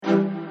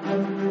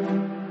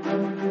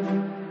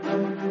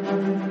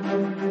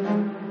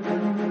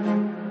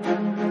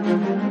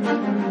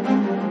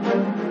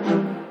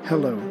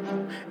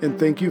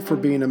Thank you for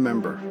being a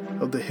member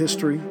of the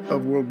History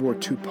of World War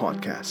II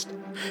podcast,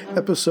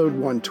 episode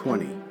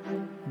 120,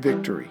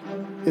 Victory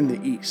in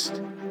the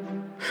East.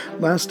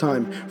 Last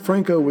time,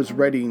 Franco was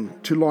ready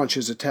to launch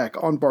his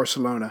attack on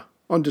Barcelona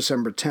on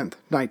December 10,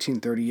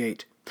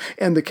 1938,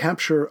 and the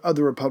capture of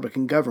the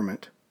Republican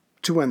government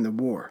to end the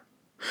war.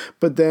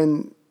 But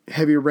then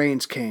heavy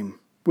rains came,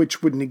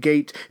 which would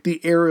negate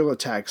the aerial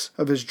attacks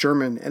of his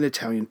German and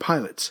Italian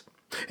pilots.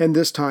 And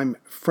this time,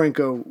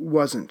 Franco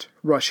wasn't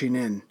rushing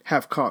in,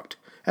 half-cocked,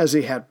 as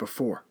he had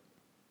before.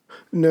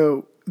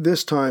 No,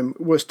 this time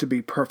was to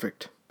be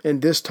perfect,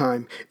 and this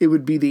time it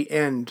would be the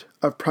end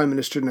of Prime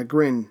Minister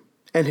Negrin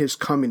and his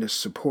communist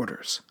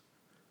supporters.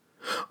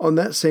 On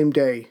that same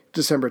day,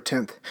 December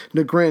 10th,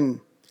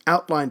 Negrin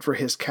outlined for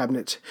his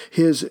cabinet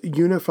his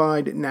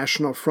Unified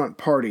National Front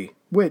Party,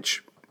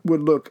 which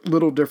would look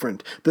little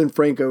different than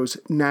Franco's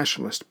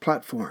nationalist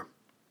platform.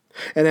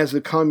 And as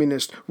the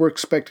communists were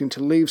expecting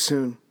to leave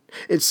soon,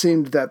 it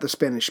seemed that the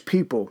Spanish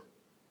people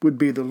would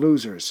be the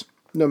losers,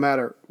 no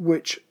matter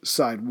which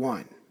side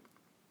won.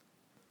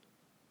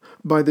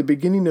 By the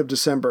beginning of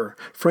December,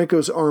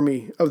 Franco's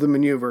army of the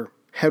maneuver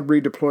had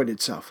redeployed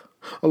itself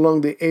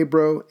along the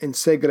Ebro and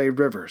Segre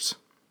rivers.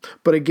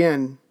 But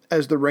again,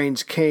 as the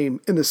rains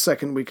came in the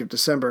second week of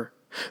December,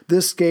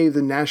 this gave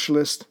the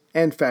nationalist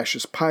and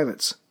fascist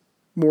pilots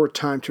more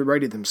time to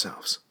ready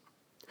themselves.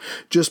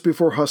 Just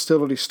before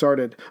hostilities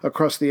started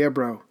across the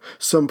Ebro,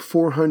 some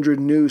 400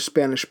 new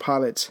Spanish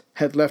pilots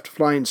had left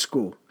flying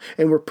school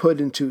and were put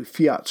into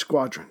Fiat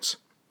squadrons.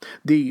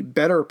 The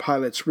better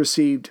pilots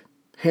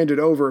handed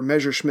over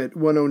Messerschmitt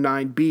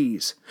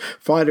 109Bs,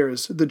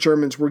 fighters the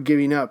Germans were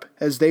giving up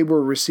as they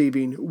were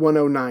receiving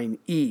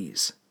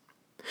 109Es.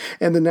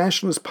 And the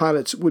nationalist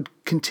pilots would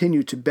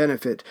continue to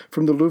benefit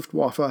from the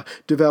Luftwaffe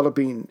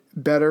developing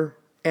better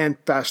and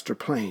faster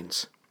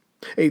planes.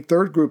 A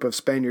third group of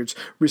Spaniards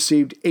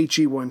received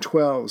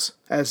HE-112s,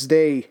 as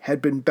they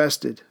had been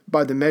bested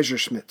by the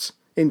Messerschmitts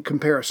in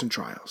comparison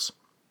trials.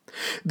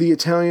 The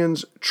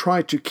Italians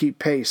tried to keep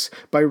pace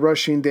by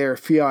rushing their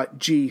Fiat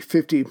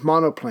G50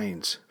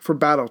 monoplanes for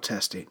battle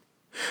testing.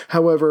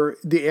 However,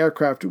 the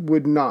aircraft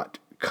would not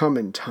come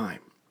in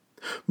time.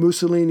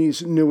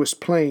 Mussolini's newest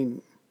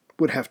plane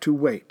would have to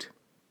wait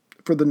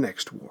for the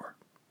next war.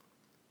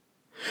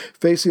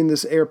 Facing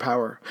this air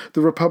power,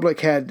 the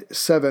Republic had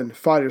 7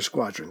 fighter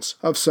squadrons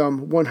of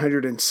some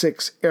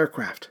 106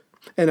 aircraft,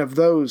 and of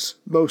those,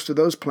 most of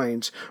those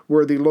planes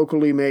were the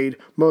locally made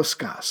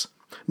Moscas,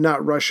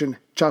 not Russian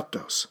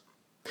Chatos.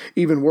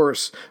 Even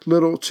worse,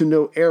 little to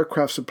no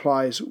aircraft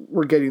supplies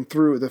were getting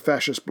through the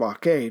fascist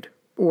blockade,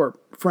 or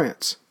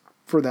France,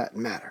 for that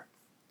matter.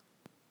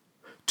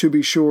 To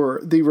be sure,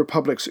 the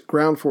Republic's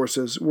ground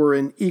forces were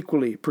in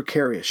equally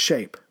precarious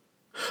shape.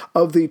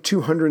 Of the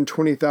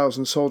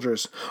 220,000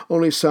 soldiers,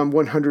 only some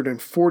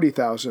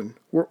 140,000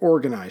 were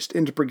organized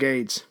into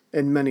brigades,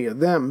 and many of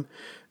them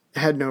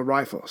had no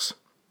rifles.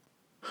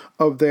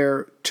 Of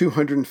their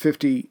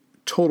 250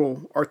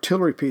 total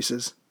artillery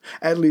pieces,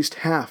 at least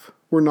half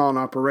were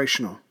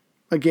non-operational,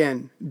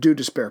 again due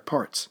to spare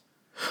parts.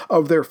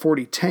 Of their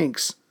 40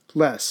 tanks,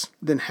 less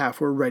than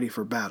half were ready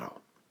for battle.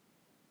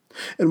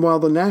 And while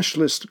the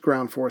nationalist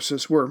ground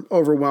forces were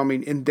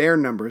overwhelming in their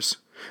numbers,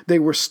 they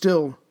were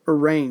still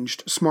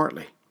arranged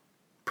smartly.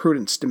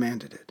 Prudence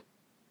demanded it.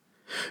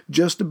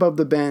 Just above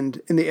the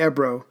bend in the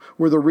Ebro,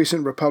 where the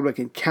recent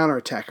Republican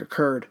counterattack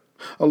occurred,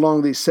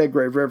 along the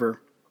Segre River,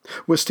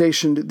 was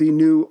stationed the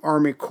new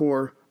Army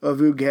Corps of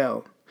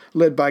Urgell,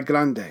 led by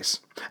Grandes,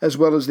 as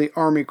well as the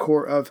Army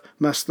Corps of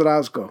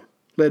Maestrazgo,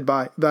 led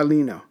by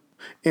Vallino,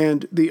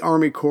 and the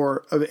Army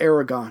Corps of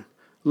Aragon,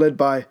 led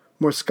by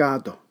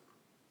Moscado.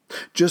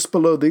 Just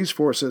below these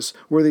forces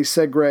were the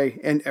Segre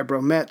and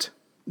Ebro met.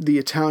 The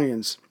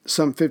Italians,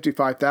 some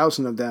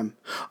 55,000 of them,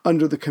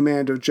 under the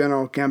command of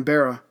General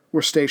Gambara,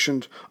 were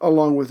stationed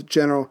along with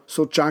General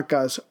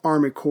Solchaca's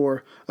Army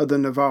Corps of the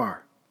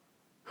Navarre.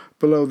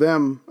 Below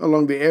them,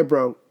 along the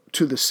Ebro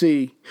to the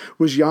sea,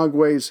 was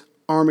Yagué's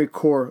Army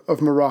Corps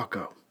of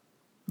Morocco.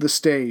 The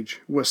stage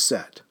was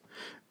set.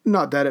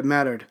 Not that it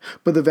mattered,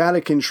 but the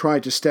Vatican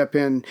tried to step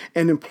in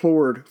and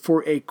implored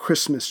for a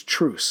Christmas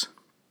truce.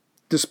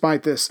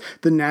 Despite this,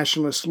 the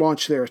nationalists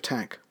launched their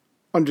attack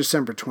on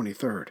December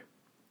 23rd.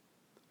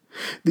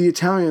 The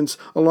Italians,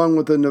 along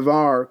with the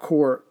Navarre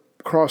Corps,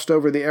 crossed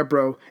over the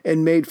Ebro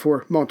and made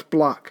for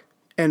Montblanc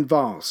and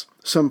Vals,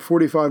 some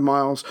 45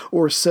 miles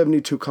or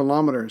 72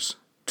 kilometers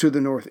to the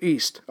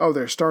northeast of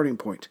their starting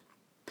point.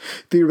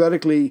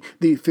 Theoretically,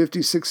 the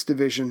 56th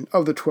Division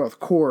of the 12th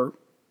Corps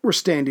were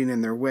standing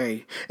in their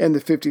way, and the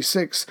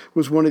 56th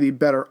was one of the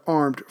better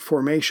armed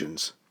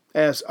formations,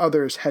 as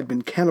others had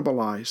been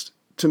cannibalized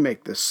to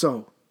make this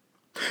so.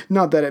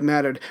 Not that it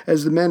mattered,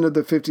 as the men of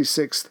the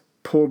 56th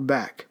pulled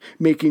back,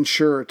 making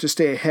sure to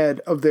stay ahead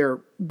of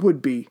their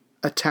would-be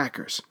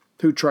attackers,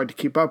 who tried to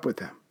keep up with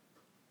them.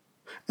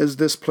 As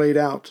this played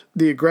out,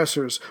 the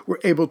aggressors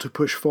were able to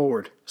push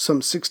forward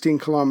some 16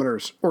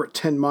 kilometers or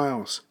 10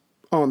 miles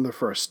on the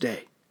first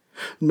day.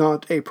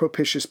 Not a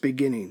propitious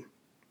beginning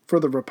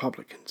for the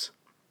Republicans.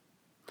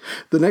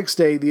 The next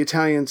day, the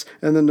Italians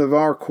and the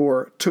Navarre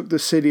Corps took the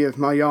city of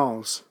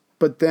Mayals,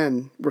 but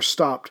then were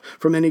stopped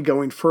from any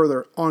going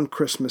further on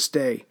Christmas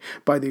Day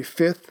by the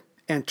 5th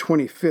and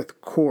 25th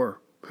Corps,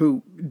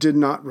 who did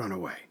not run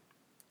away.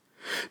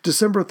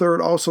 December 3rd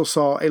also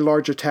saw a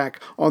large attack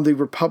on the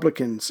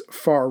Republicans'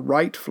 far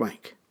right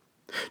flank.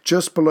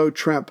 Just below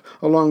Tremp,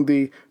 along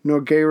the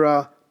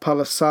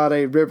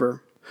Noguera-Palisade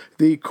River,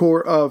 the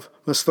corps of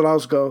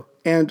Maestrazgo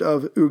and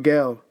of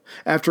Urgell,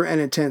 after an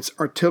intense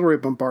artillery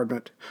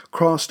bombardment,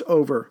 crossed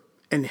over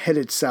and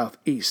headed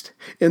southeast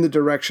in the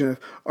direction of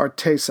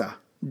Artesa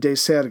de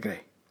Segre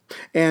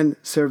and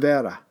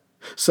Cervera,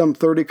 some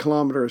 30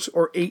 kilometers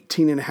or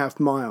 18.5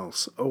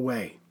 miles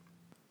away.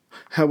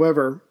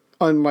 However,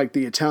 unlike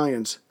the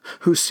Italians,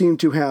 who seem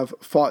to have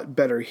fought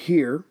better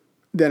here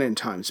than in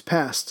times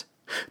past,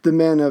 the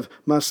men of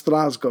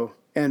Maestrazgo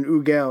and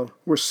Urgell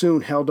were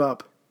soon held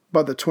up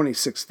by the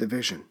 26th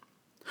Division.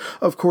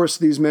 Of course,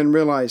 these men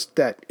realized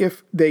that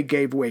if they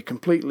gave way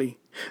completely,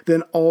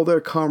 then all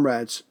their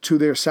comrades to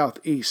their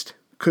southeast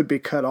could be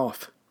cut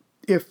off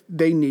if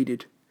they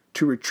needed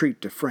to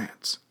retreat to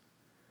France.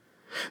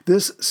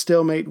 This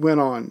stalemate went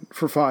on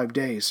for 5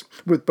 days,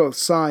 with both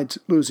sides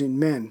losing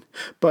men,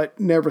 but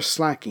never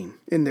slacking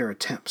in their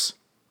attempts.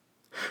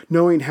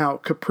 Knowing how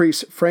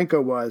capricious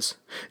Franco was,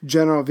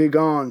 General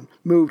Vigan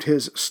moved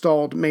his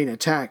stalled main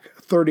attack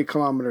 30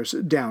 kilometers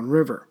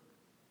downriver.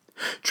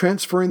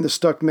 Transferring the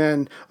stuck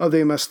men of the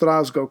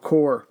Maestrazgo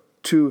Corps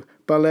to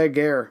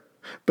Balaguer,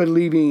 but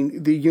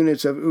leaving the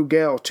units of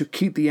Urgell to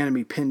keep the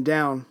enemy pinned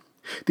down,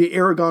 the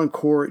Aragon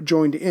Corps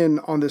joined in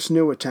on this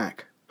new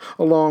attack,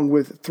 along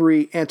with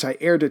 3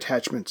 anti-air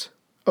detachments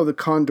of the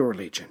Condor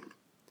Legion.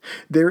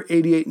 Their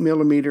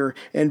 88mm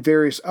and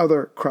various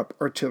other Krupp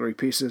artillery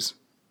pieces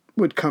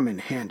would come in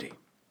handy.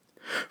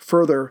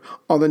 Further,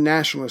 on the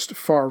nationalist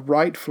far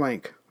right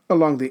flank,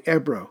 along the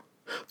Ebro,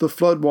 the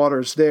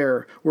floodwaters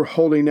there were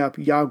holding up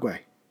Yagüe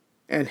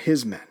and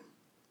his men.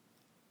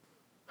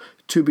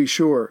 To be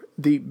sure,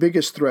 the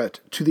biggest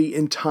threat to the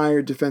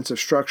entire defensive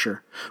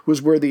structure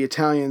was where the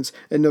Italians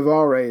and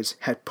Navarres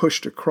had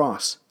pushed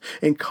across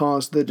and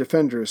caused the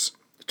defenders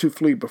to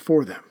flee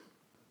before them.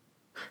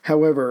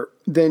 However,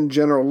 then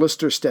General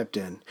Lister stepped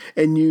in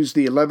and used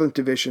the 11th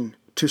Division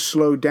to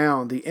slow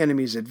down the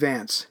enemy's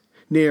advance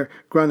near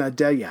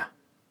Granadella.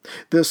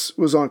 This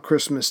was on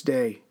Christmas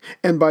Day,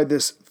 and by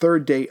this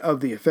 3rd day of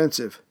the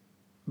offensive,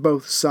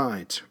 both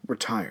sides were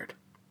tired.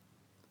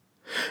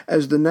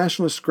 As the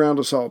nationalist ground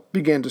assault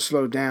began to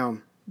slow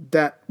down,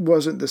 that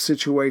wasn't the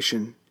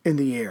situation in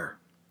the air.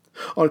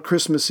 On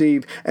Christmas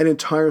Eve, an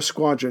entire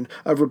squadron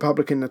of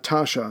Republican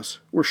Natashas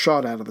were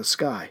shot out of the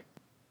sky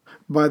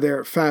by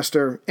their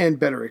faster and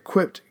better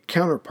equipped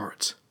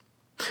counterparts.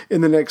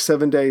 In the next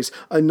 7 days,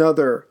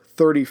 another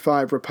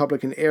 35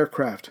 Republican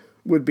aircraft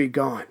would be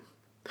gone.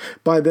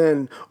 By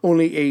then,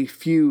 only a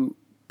few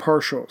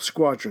partial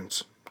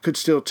squadrons could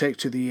still take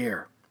to the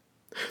air.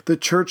 The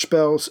church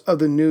bells of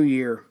the new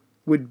year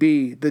would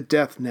be the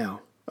death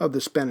knell of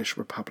the Spanish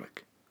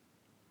Republic.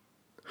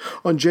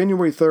 On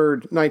January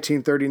 3,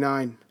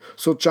 1939,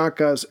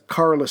 Solchaca's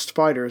Carlist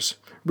fighters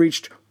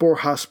reached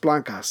Borjas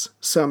Blancas,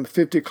 some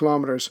 50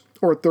 kilometers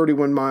or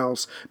 31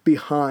 miles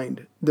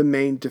behind the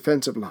main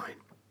defensive line.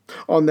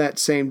 On that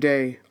same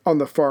day, on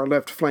the far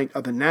left flank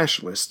of the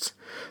Nationalists,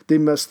 the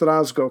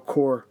Maestrazgo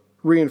Corps,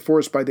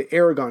 reinforced by the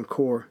Aragon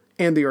Corps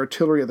and the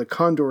artillery of the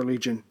Condor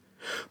Legion,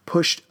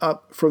 pushed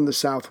up from the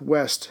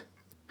southwest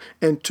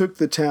and took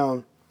the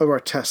town of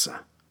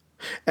Artesa.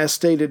 As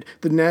stated,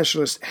 the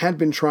Nationalists had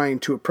been trying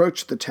to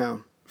approach the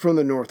town from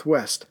the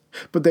northwest,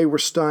 but they were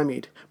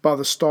stymied by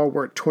the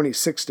stalwart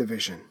 26th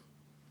Division.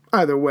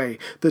 Either way,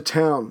 the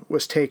town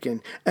was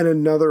taken, and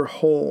another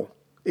hole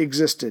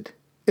existed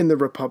in the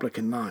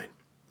Republican line,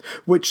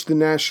 which the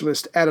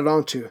Nationalists added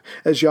onto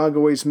as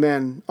Yagüe's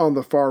men on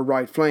the far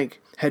right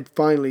flank had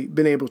finally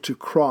been able to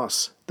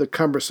cross the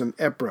cumbersome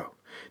Ebro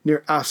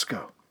near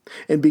Asco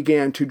and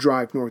began to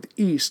drive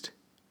northeast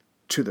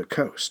to the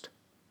coast.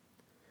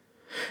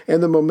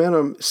 And the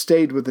momentum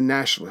stayed with the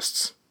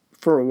Nationalists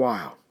for a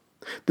while.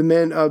 The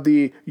men of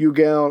the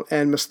Urgell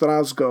and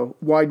Maestrazgo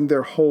widened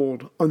their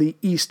hold on the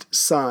east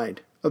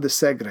side of the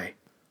Segre,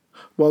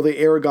 while the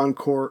Aragon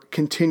Corps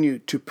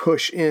continued to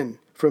push in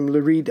from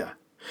Lerida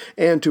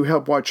and to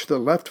help watch the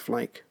left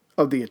flank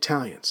of the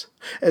Italians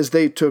as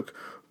they took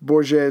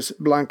Borjas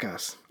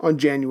Blancas on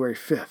January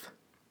 5th.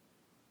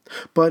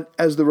 But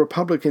as the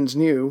Republicans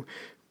knew,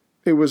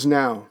 it was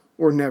now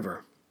or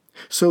never.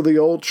 So the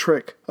old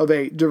trick of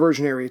a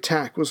diversionary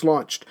attack was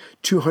launched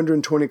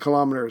 220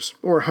 kilometers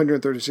or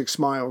 136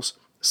 miles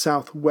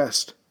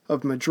southwest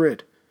of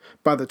Madrid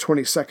by the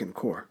 22nd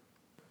Corps.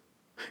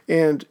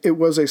 And it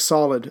was a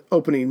solid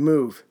opening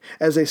move,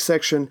 as a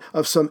section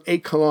of some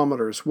 8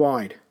 kilometers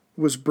wide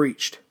was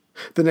breached.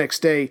 The next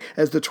day,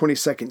 as the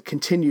 22nd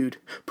continued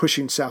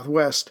pushing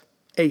southwest,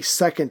 a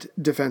second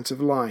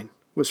defensive line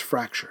was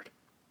fractured.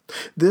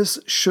 This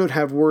should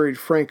have worried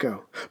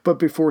Franco, but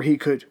before he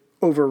could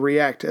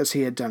overreact as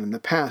he had done in the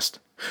past,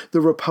 the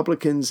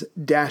Republicans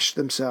dashed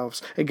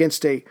themselves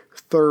against a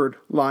third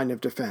line of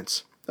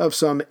defense, of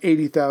some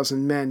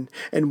 80,000 men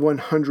and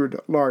 100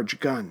 large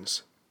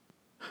guns.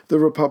 The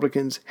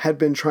Republicans had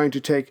been trying to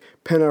take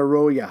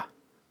Peñarolya,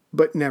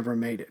 but never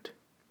made it.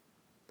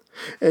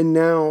 And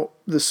now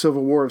the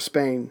Civil War of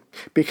Spain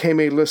became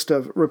a list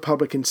of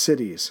Republican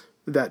cities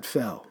that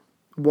fell,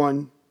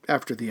 one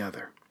after the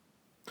other.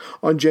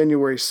 On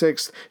January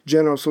 6th,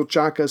 General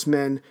Solchaca's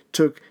men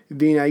took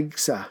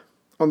Vinaixa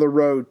on the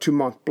road to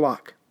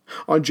Montblanc.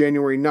 On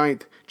January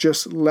 9th,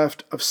 just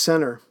left of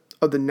center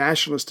of the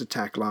nationalist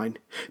attack line,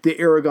 the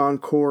Aragon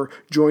Corps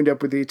joined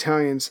up with the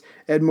Italians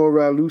at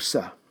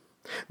Morallusa.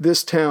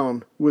 This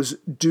town was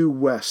due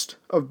west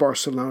of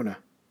Barcelona,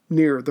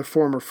 near the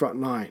former front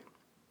line.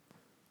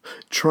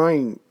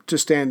 Trying to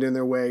stand in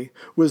their way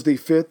was the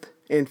 5th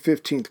and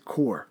 15th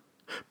Corps,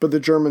 but the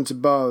Germans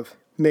above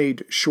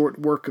made short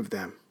work of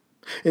them.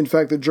 In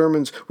fact, the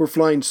Germans were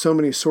flying so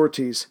many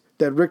sorties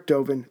that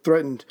Richthofen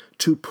threatened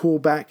to pull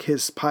back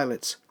his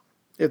pilots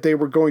if they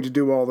were going to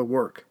do all the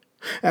work.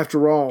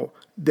 After all,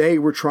 they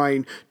were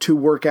trying to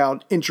work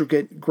out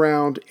intricate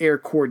ground-air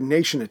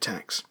coordination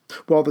attacks,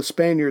 while the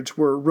Spaniards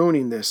were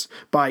ruining this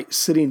by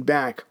sitting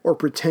back or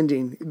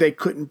pretending they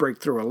couldn't break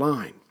through a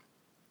line.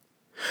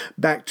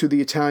 Back to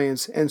the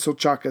Italians and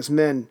Solchaca's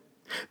men,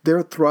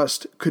 their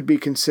thrust could be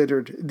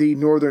considered the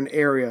northern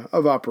area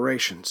of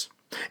operations,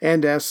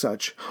 and as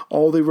such,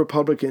 all the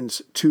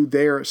Republicans to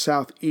their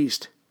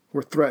southeast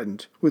were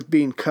threatened with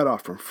being cut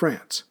off from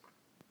France.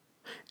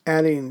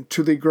 Adding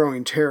to the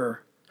growing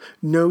terror,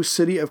 no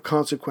city of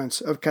consequence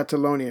of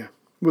Catalonia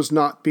was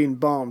not being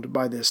bombed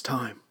by this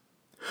time.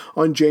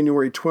 On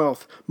January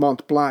 12th,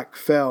 Montblanc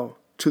fell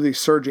to the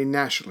surging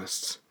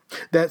nationalists.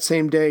 That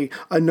same day,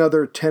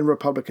 another 10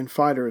 Republican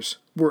fighters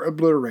were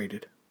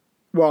obliterated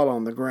while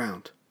on the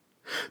ground.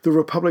 The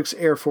Republic's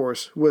air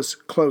force was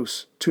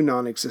close to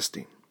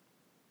non-existing.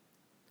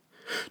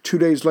 2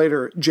 days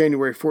later,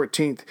 January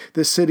 14th,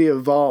 the city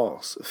of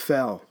Valls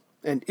fell,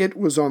 and it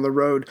was on the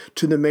road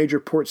to the major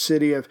port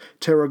city of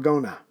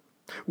Tarragona,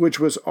 which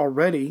was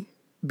already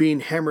being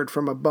hammered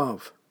from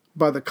above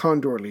by the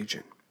Condor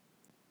Legion.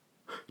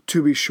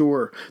 To be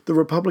sure, the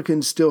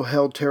Republicans still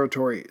held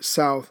territory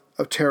south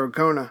of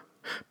Tarragona,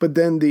 but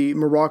then the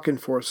Moroccan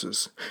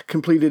forces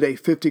completed a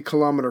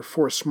 50-kilometer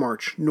forced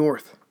march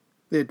north.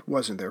 It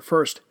wasn't their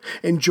first,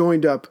 and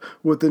joined up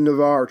with the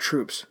Navarre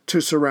troops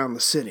to surround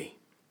the city.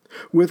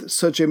 With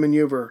such a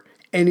maneuver,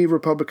 any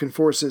Republican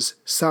forces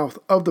south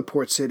of the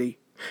port city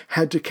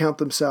had to count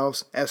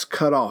themselves as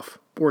cut off,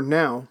 or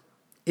now,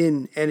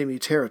 in enemy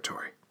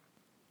territory.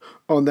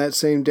 On that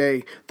same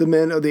day, the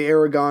men of the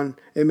Aragon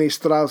and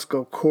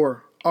Maestrazgo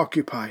Corps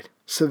occupied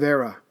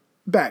Cervera,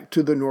 back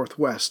to the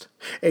northwest,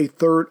 a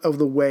third of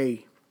the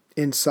way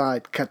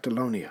inside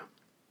Catalonia.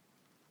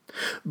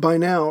 By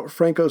now,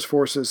 Franco's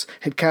forces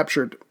had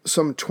captured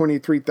some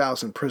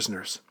 23,000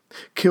 prisoners,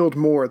 killed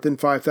more than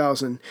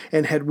 5,000,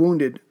 and had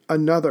wounded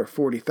another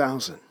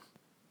 40,000.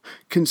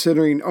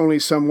 Considering only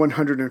some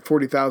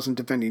 140,000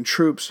 defending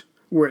troops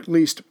were at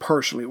least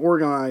partially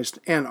organized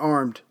and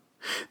armed,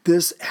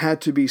 this had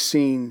to be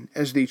seen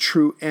as the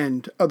true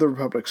end of the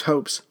Republic's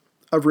hopes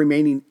of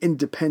remaining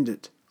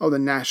independent of the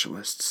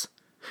nationalists.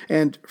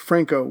 And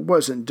Franco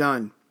wasn't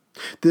done.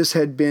 This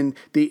had been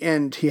the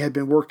end he had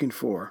been working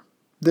for.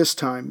 This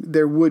time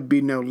there would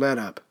be no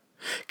let-up.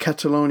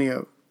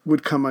 Catalonia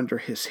would come under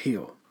his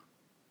heel.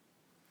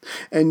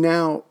 And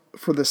now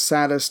for the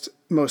saddest,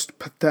 most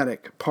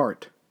pathetic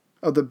part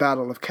of the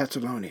Battle of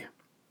Catalonia.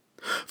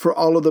 For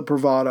all of the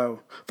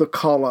bravado, the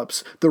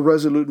call-ups, the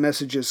resolute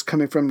messages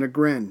coming from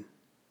Negrin,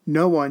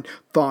 no one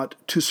thought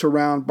to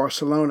surround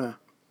Barcelona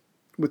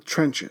with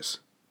trenches.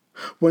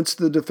 Once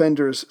the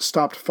defenders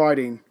stopped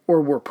fighting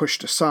or were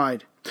pushed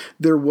aside,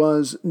 there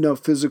was no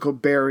physical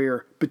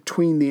barrier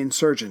between the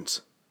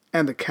insurgents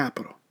and the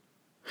capital.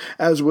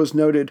 As was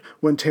noted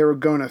when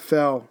Tarragona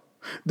fell,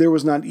 there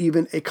was not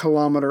even a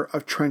kilometer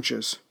of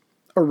trenches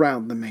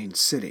around the main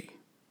city.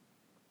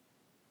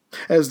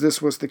 As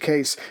this was the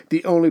case,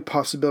 the only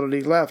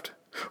possibility left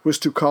was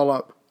to call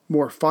up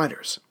more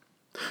fighters.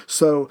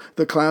 So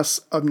the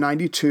class of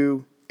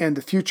 92 and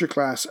the future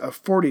class of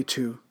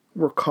 42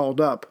 were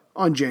called up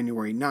on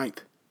January 9th.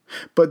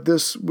 But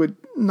this would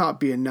not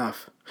be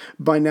enough.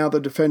 By now the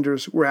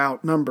defenders were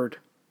outnumbered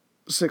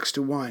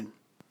 6-1.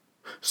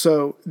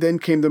 So then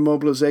came the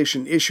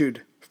mobilization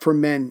issued for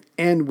men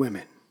and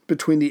women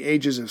between the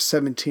ages of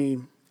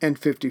 17 and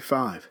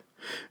 55,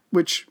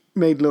 which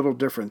made little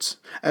difference,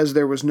 as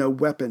there was no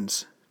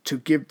weapons to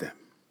give them.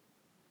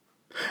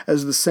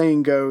 As the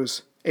saying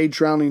goes, a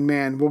drowning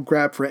man will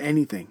grab for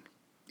anything,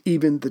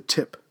 even the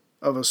tip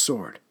of a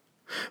sword.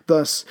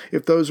 Thus,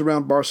 if those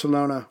around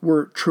Barcelona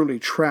were truly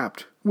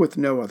trapped with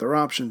no other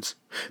options,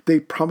 they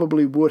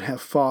probably would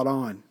have fought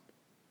on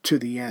to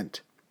the end.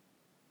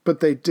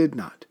 But they did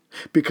not,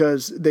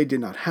 because they did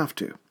not have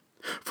to,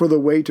 for the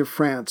way to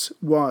France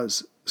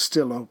was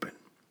still open.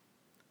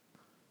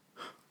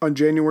 On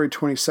January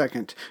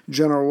 22nd,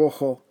 General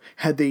Rojo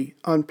had the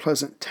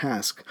unpleasant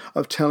task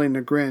of telling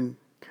Negrin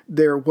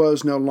there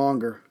was no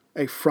longer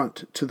a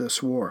front to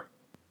this war.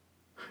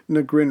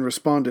 Negrin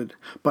responded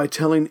by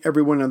telling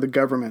everyone in the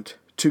government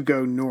to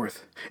go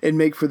north and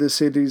make for the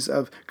cities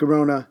of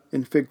Gerona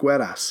and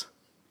Figueras,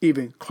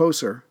 even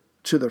closer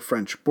to the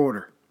French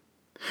border.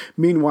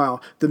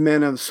 Meanwhile, the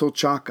men of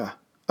Solchaca,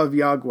 of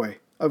Yagüe,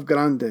 of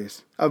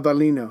Grandes, of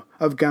Valino,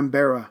 of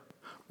Gambera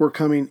were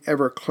coming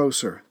ever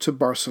closer to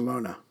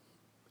Barcelona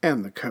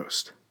and the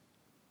coast.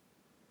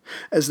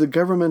 As the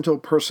governmental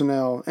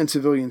personnel and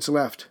civilians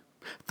left,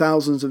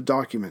 thousands of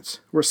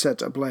documents were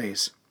set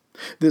ablaze.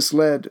 This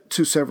led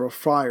to several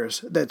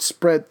fires that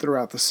spread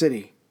throughout the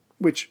city,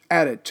 which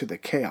added to the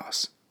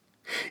chaos.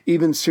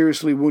 Even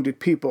seriously wounded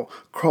people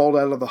crawled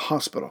out of the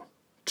hospital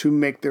to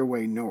make their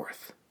way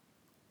north.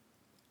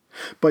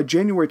 By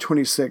January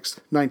 26,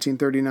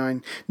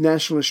 1939,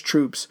 nationalist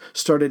troops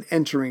started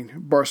entering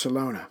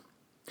Barcelona.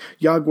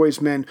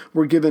 Yagüe's men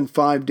were given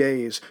 5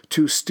 days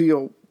to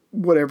steal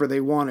whatever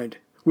they wanted,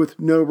 with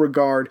no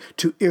regard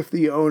to if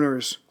the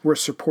owners were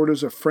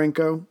supporters of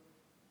Franco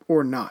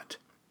or not,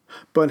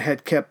 but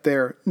had kept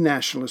their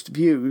nationalist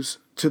views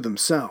to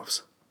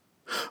themselves.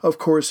 Of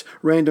course,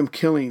 random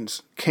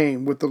killings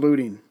came with the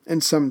looting,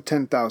 and some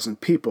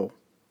 10,000 people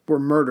were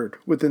murdered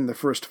within the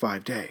first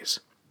 5 days.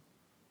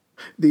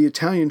 The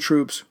Italian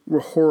troops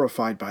were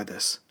horrified by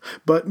this,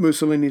 but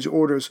Mussolini's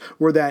orders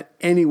were that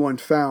anyone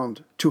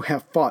found to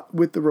have fought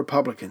with the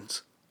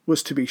Republicans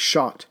was to be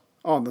shot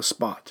on the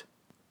spot.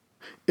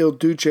 Il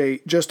Duce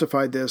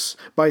justified this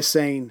by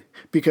saying,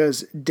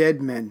 because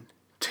dead men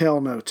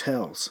tell no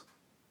tales.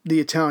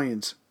 The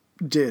Italians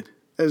did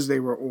as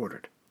they were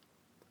ordered.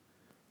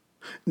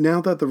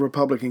 Now that the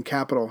Republican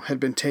capital had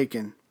been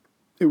taken,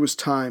 it was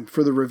time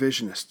for the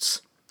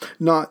revisionists.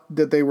 Not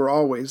that they were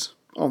always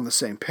on the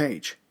same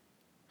page.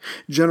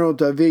 General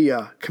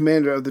Davila,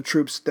 commander of the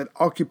troops that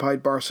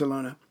occupied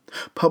Barcelona,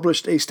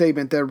 published a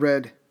statement that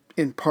read,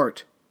 in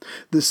part,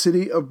 "The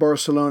city of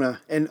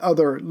Barcelona and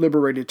other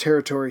liberated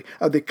territory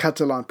of the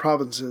Catalan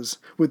provinces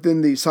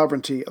within the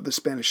sovereignty of the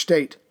Spanish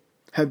state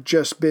have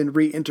just been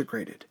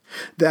reintegrated,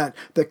 that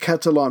the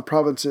Catalan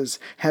provinces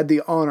had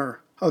the honor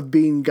of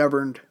being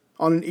governed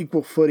on an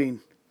equal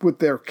footing with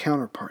their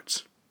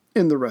counterparts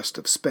in the rest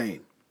of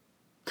Spain."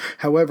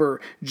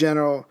 However,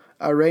 General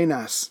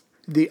Arenas,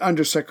 the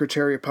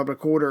Undersecretary of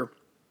Public Order,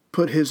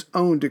 put his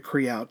own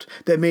decree out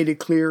that made it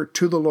clear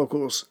to the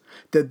locals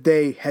that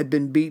they had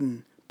been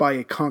beaten by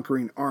a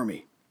conquering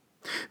army.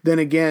 Then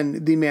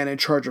again, the man in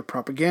charge of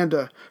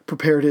propaganda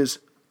prepared his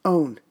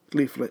own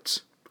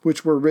leaflets,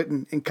 which were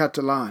written in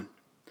Catalan.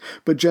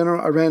 But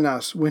General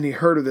Arenas, when he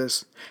heard of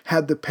this,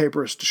 had the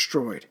papers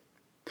destroyed.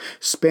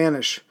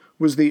 Spanish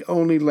was the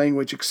only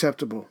language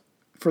acceptable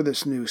for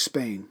this new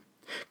Spain.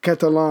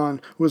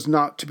 Catalan was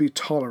not to be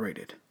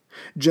tolerated.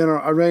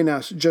 General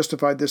Arenas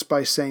justified this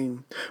by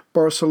saying,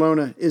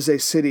 "Barcelona is a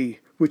city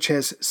which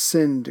has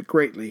sinned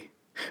greatly,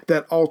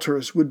 that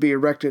altars would be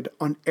erected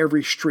on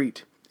every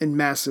street and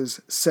masses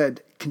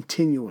said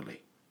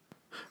continually."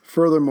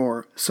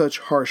 Furthermore, such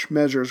harsh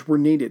measures were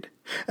needed,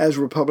 as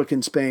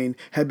Republican Spain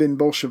had been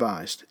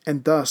Bolshevized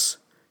and thus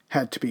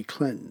had to be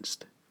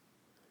cleansed.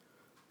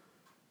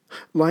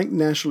 Like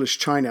nationalist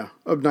China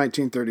of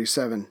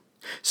 1937,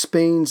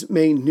 Spain's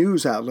main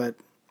news outlet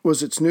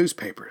was its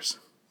newspapers,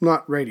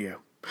 not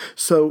radio.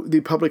 So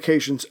the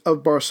publications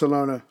of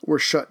Barcelona were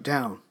shut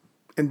down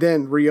and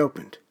then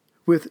reopened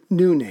with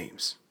new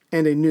names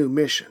and a new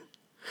mission.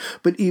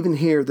 But even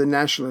here, the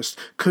nationalists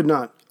could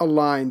not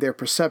align their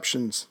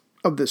perceptions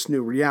of this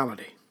new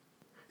reality.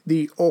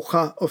 The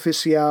Hoja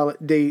Oficial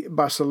de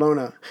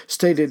Barcelona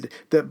stated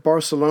that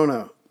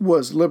Barcelona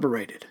was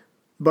liberated,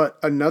 but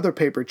another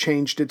paper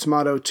changed its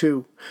motto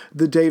to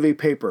 "The Daily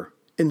Paper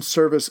in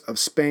Service of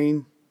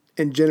Spain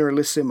and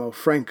Generalissimo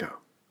Franco."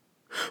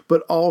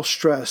 But all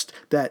stressed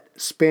that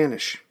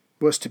Spanish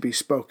was to be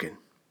spoken.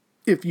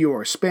 If you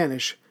are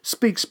Spanish,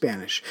 speak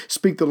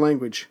the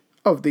language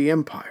of the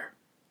empire.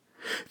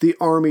 The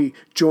army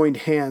joined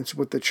hands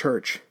with the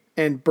church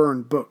and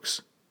burned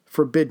books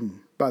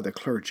forbidden by the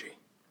clergy.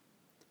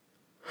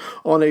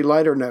 On a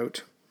lighter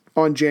note,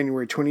 on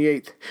January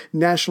 28th,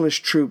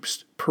 nationalist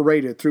troops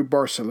paraded through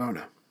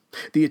Barcelona.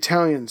 The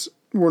Italians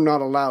were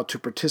not allowed to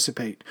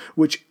participate,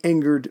 which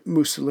angered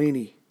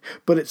Mussolini,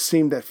 but it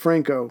seemed that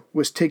Franco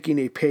was taking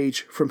a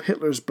page from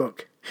Hitler's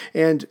book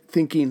and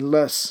thinking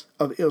less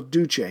of Il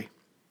Duce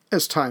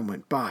as time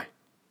went by.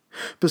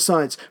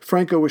 Besides,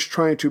 Franco was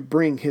trying to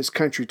bring his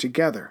country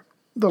together.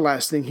 The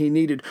last thing he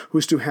needed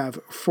was to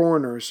have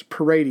foreigners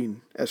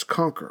parading as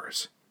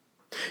conquerors.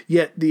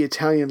 Yet the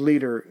Italian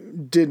leader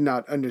did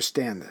not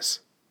understand this.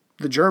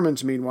 The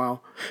Germans,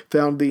 meanwhile,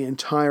 found the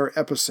entire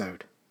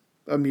episode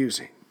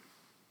amusing.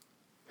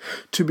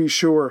 To be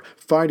sure,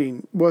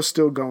 fighting was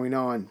still going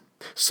on.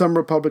 Some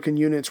Republican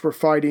units were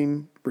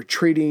fighting,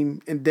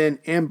 retreating, and then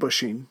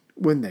ambushing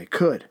when they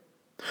could.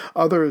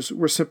 Others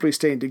were simply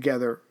staying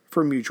together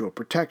for mutual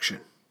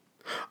protection.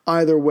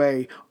 Either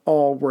way,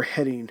 all were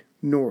heading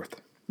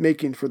north,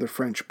 making for the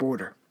French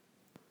border.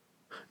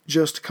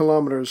 Just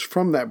kilometers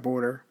from that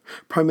border,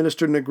 Prime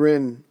Minister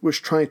Negrin was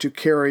trying to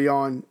carry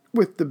on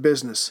with the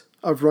business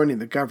of running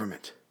the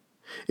government.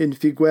 In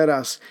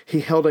Figueras,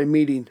 he held a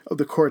meeting of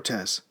the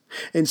Cortes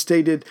and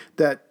stated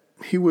that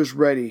he was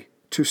ready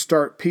to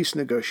start peace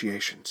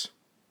negotiations,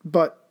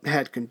 but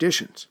had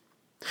conditions.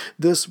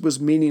 This was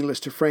meaningless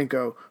to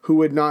Franco, who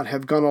would not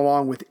have gone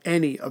along with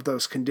any of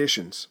those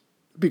conditions,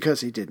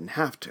 because he didn't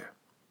have to.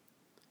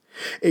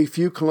 A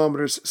few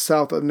kilometers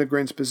south of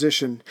Negrin's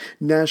position,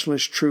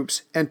 nationalist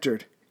troops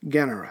entered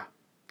Guanara.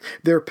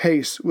 Their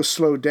pace was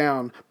slowed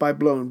down by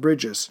blown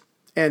bridges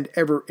and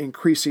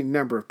ever-increasing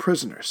number of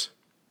prisoners.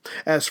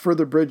 As for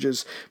the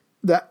bridges,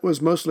 that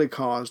was mostly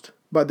caused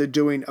by the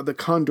doing of the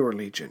Condor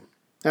Legion.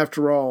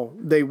 After all,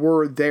 they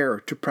were there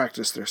to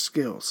practice their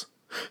skills,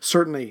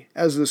 certainly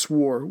as this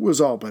war was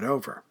all but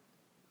over.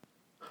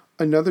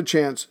 Another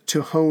chance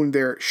to hone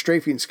their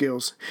strafing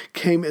skills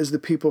came as the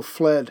people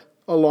fled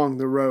along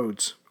the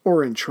roads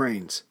or in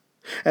trains.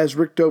 As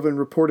Richthofen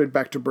reported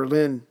back to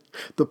Berlin,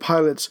 the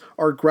pilots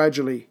are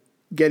gradually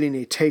getting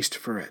a taste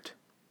for it.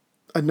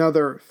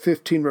 Another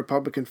 15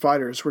 Republican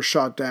fighters were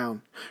shot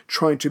down,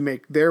 trying to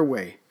make their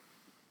way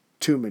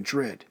to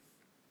Madrid.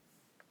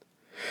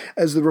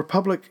 As the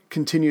Republic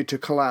continued to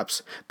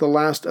collapse, the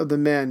last of the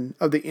men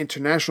of the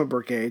international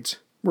brigades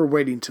were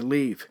waiting to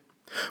leave.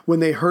 When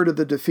they heard of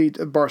the defeat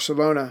of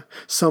Barcelona,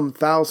 some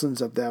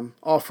thousands of them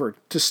offered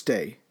to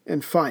stay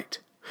and fight.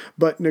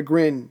 But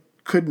Negrin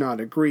could not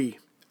agree,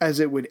 as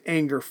it would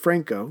anger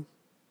Franco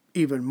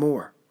even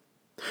more.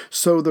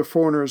 So the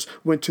foreigners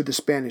went to the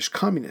Spanish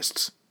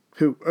communists,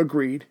 who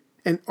agreed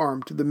and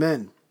armed the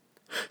men.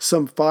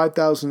 Some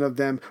 5,000 of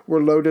them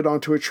were loaded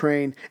onto a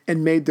train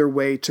and made their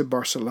way to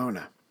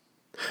Barcelona.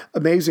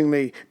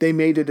 Amazingly, they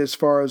made it as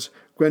far as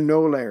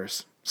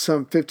Granollers,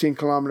 some 15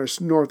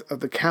 kilometers north of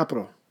the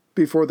capital,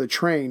 before the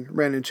train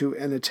ran into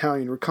an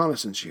Italian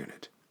reconnaissance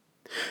unit.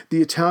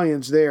 The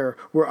Italians there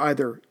were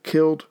either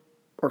killed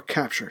or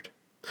captured.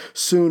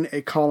 Soon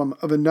a column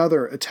of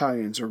another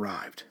Italians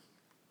arrived.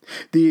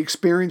 The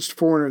experienced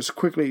foreigners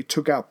quickly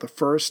took out the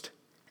first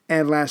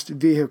and last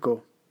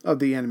vehicle of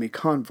the enemy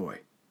convoy.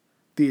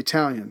 The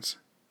Italians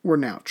were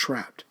now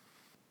trapped.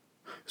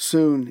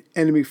 Soon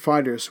enemy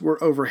fighters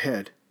were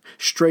overhead,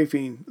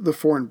 strafing the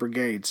foreign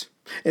brigades,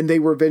 and they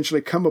were eventually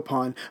come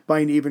upon by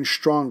an even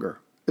stronger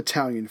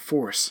Italian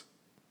force.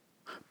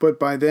 But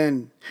by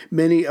then,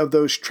 many of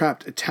those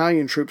trapped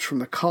Italian troops from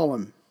the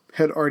column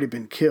had already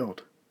been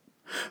killed.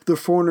 The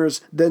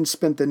foreigners then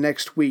spent the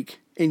next week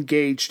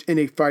engaged in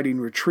a fighting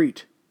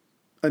retreat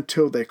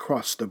until they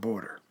crossed the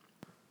border.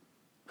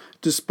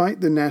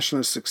 Despite the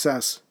nationalist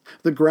success,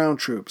 the ground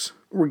troops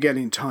were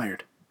getting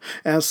tired.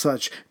 As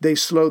such, they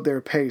slowed their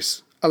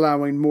pace,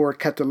 allowing more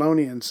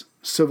Catalonians,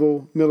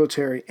 civil,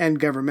 military, and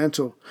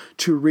governmental,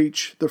 to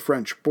reach the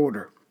French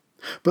border.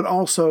 But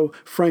also,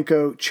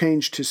 Franco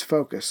changed his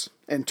focus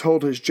and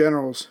told his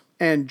generals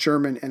and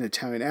German and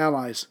Italian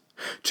allies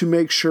to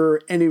make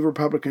sure any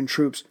Republican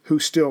troops who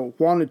still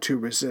wanted to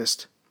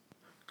resist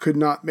could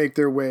not make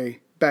their way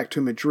back to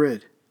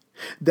Madrid.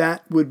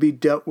 That would be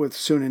dealt with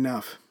soon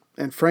enough,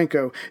 and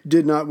Franco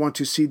did not want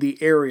to see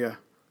the area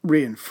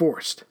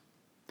reinforced.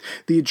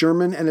 The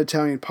German and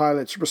Italian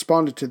pilots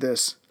responded to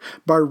this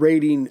by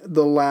raiding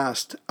the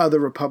last of the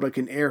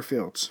Republican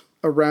airfields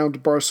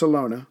around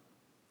Barcelona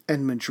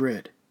and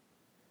Madrid.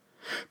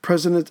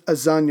 President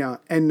Azaña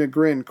and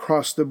Negrin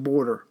crossed the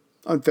border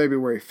on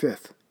February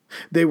 5th.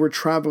 They were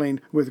traveling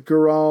with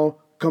Gural,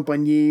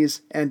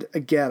 Companys, and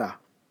Aguera.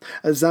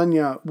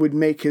 Azaña would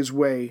make his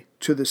way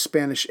to the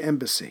Spanish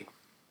embassy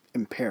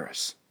in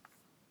Paris.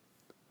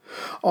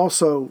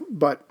 Also,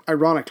 but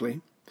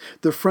ironically,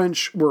 the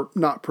French were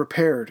not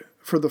prepared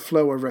for the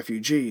flow of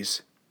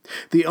refugees.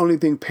 The only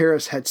thing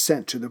Paris had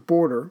sent to the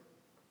border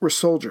were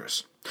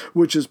soldiers,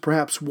 which is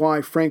perhaps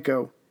why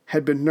Franco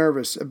had been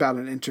nervous about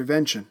an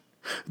intervention,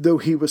 though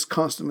he was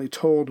constantly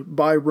told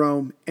by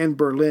Rome and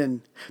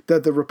Berlin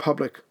that the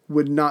Republic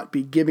would not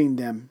be giving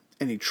them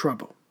any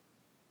trouble.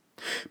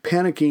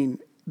 Panicking,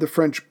 the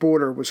French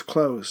border was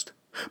closed,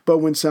 but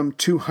when some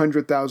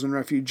 200,000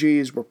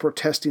 refugees were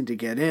protesting to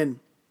get in,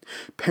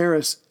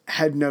 Paris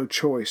had no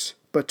choice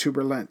but to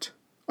relent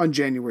on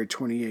January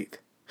 28th,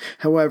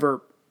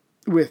 however,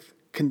 with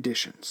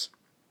conditions.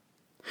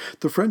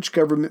 The French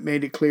government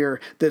made it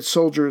clear that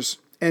soldiers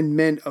and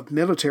men of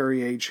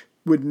military age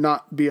would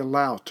not be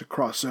allowed to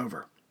cross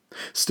over.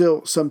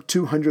 Still, some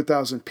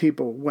 200,000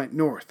 people went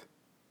north.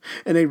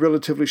 In a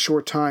relatively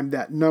short time,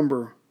 that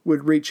number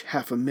would reach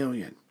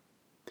 500,000.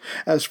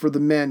 As for the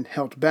men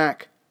held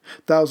back,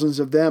 thousands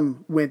of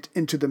them went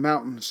into the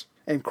mountains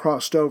and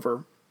crossed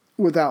over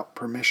without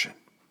permission.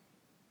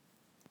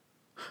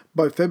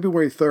 By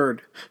February 3rd,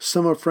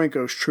 some of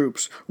Franco's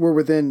troops were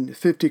within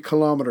 50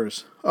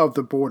 kilometers of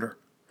the border.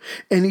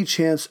 Any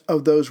chance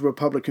of those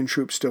Republican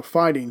troops still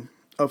fighting,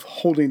 of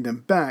holding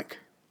them back,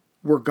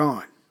 were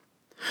gone.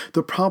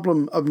 The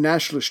problem of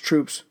nationalist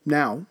troops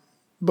now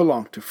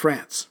belonged to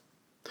France.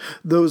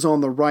 Those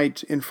on the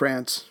right in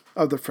France,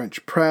 of the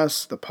French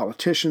press, the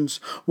politicians,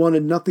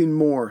 wanted nothing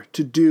more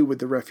to do with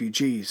the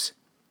refugees.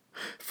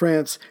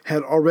 France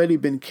had already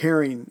been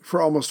caring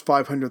for almost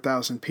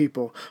 500,000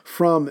 people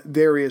from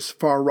various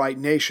far-right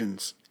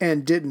nations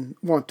and didn't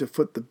want to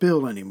foot the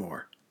bill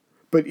anymore.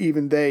 But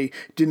even they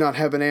did not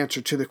have an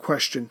answer to the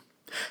question,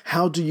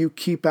 how do you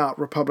keep out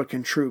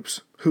Republican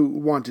troops who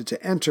wanted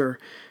to enter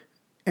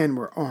and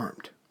were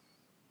armed?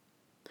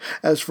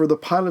 As for the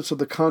pilots of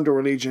the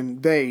Condor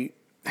Legion, they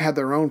had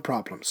their own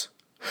problems.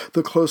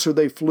 The closer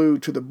they flew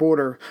to the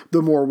border,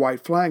 the more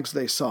white flags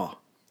they saw,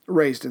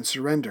 raised in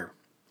surrender.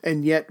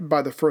 And yet,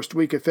 by the first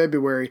week of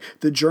February,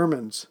 the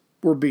Germans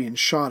were being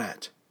shot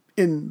at,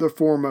 in the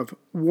form of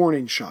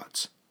warning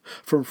shots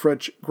from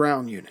French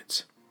ground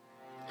units.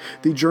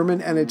 The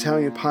German and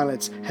Italian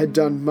pilots had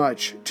done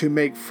much to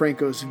make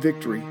Franco's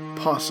victory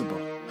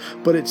possible,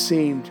 but it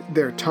seemed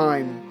their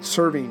time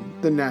serving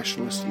the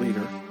nationalist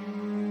leader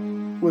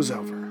was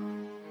over.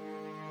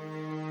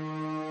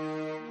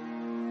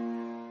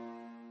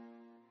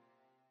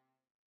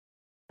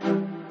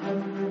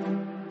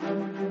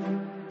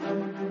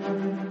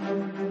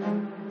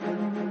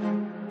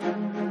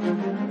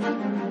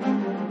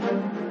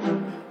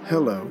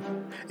 Hello,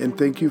 and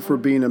thank you for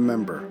being a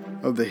member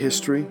of the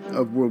History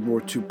of World War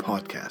II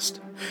podcast,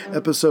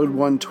 episode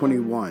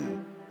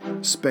 121,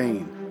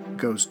 Spain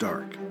Goes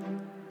Dark.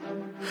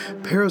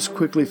 Paris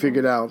quickly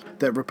figured out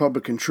that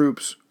Republican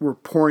troops were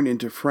pouring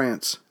into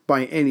France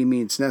by any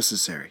means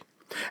necessary.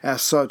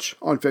 As such,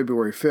 on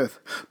February 5th,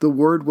 the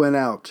word went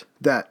out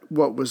that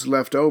what was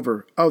left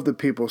over of the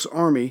People's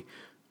Army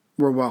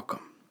were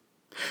welcome.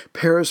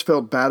 Paris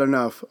felt bad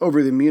enough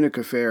over the Munich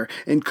affair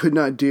and could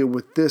not deal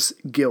with this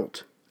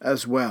guilt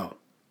as well.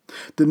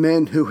 The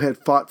men who had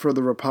fought for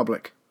the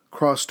Republic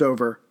crossed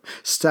over,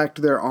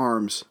 stacked their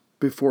arms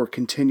before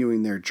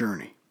continuing their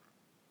journey.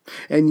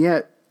 And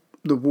yet,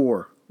 the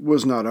war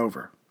was not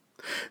over.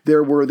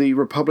 There were the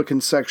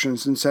Republican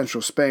sections in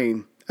central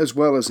Spain as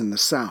well as in the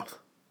south.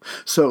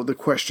 So the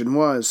question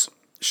was,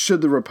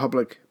 should the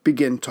Republic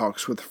begin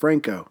talks with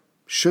Franco?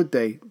 Should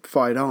they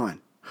fight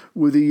on?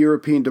 Would the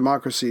European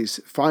democracies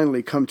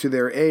finally come to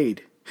their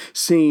aid,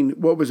 seeing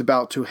what was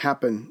about to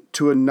happen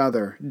to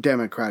another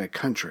democratic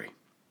country?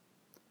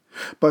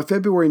 By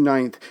February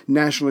 9th,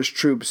 nationalist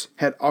troops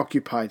had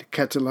occupied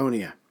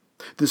Catalonia.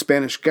 The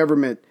Spanish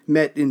government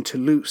met in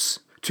Toulouse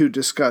to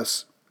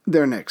discuss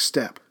their next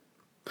step.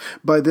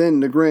 By then,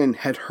 Negrin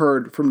had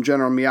heard from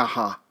General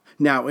Miaja,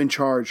 now in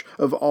charge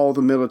of all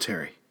the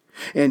military,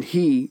 and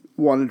he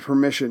wanted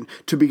permission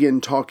to begin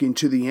talking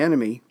to the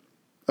enemy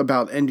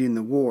about ending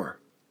the war.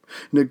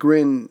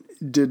 Negrin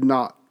did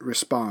not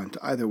respond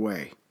either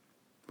way.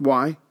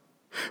 Why?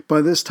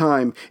 By this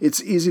time,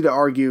 it's easy to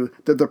argue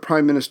that the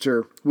Prime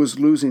Minister was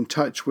losing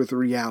touch with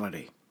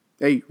reality,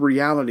 a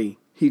reality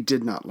he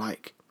did not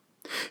like.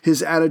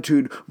 His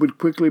attitude would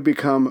quickly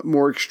become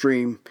more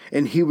extreme,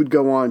 and he would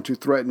go on to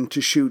threaten to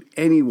shoot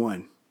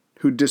anyone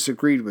who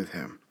disagreed with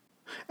him.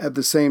 At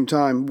the same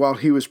time, while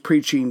he was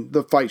preaching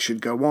the fight should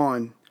go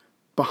on,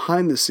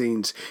 behind the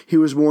scenes, he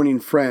was warning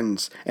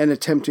friends and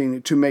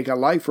attempting to make a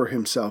life for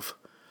himself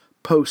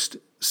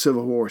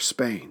post-Civil War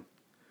Spain.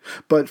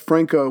 But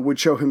Franco would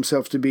show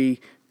himself to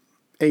be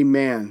a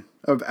man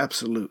of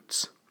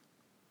absolutes.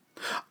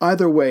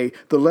 Either way,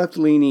 the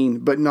left-leaning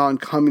but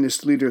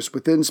non-communist leaders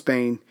within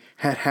Spain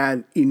had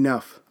had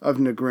enough of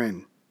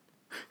Negrin.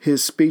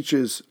 His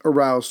speeches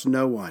aroused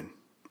no one,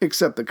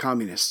 except the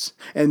communists,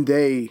 and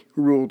they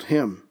ruled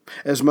him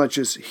as much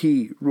as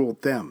he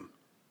ruled them.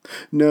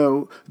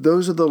 No,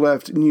 those of the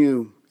left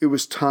knew it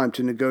was time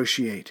to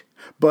negotiate,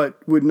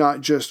 but would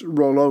not just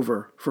roll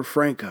over for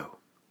Franco,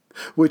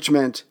 which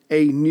meant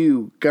a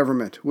new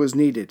government was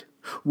needed,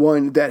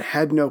 one that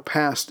had no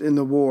past in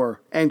the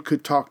war and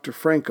could talk to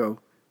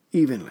Franco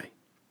evenly.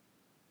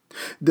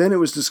 Then it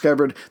was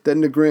discovered that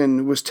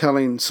Negrin was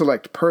telling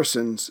select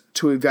persons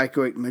to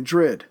evacuate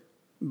Madrid.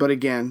 But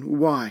again,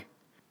 why?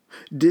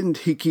 Didn't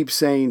he keep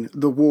saying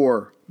the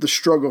war, the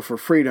struggle for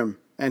freedom,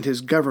 and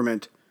his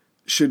government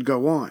should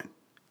go on?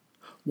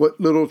 What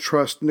little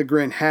trust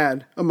Negrin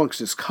had amongst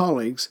his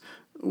colleagues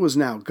was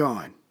now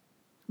gone.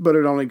 But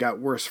it only got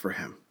worse for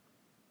him.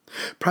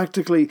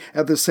 Practically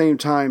at the same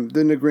time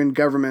the Negrin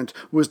government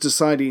was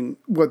deciding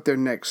what their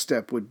next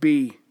step would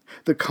be,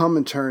 the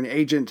Comintern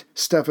agent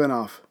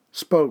Stefanov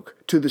spoke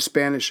to the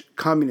Spanish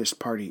Communist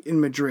Party in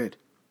Madrid.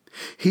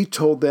 He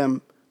told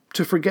them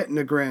to forget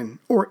Negrin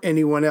or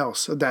anyone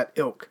else of that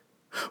ilk.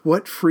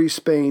 What Free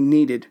Spain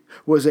needed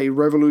was a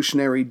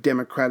revolutionary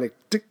democratic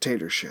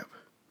dictatorship,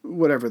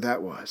 whatever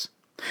that was.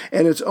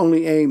 And its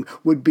only aim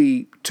would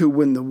be to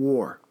win the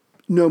war.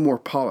 No more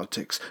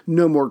politics,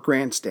 no more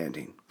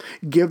grandstanding.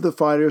 Give the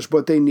fighters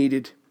what they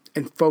needed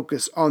and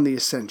focus on the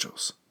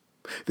essentials.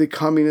 The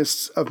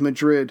communists of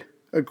Madrid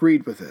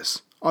agreed with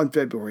this on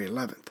February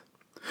 11th.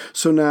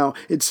 So now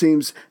it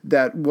seems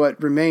that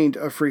what remained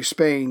of Free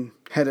Spain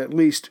had at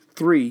least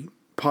 3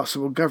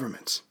 possible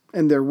governments,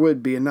 and there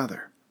would be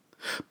another.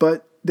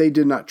 But they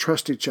did not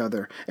trust each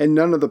other, and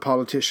none of the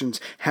politicians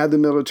had the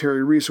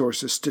military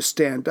resources to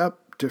stand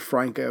up to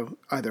Franco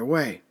either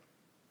way.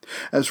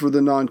 As for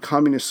the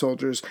non-communist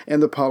soldiers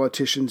and the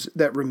politicians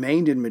that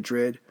remained in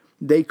Madrid,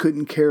 They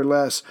couldn't care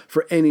less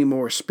for any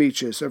more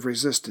speeches of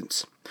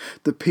resistance.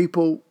 The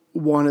people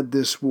wanted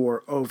this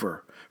war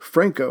over.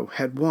 Franco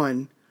had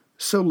won,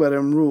 so let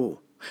him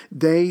rule.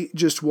 They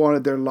just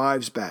wanted their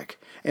lives back,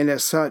 and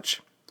as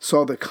such,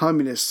 saw the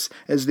communists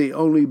as the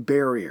only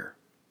barrier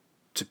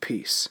to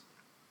peace.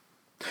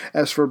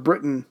 As for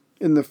Britain,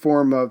 in the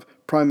form of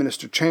Prime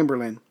Minister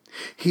Chamberlain,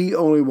 he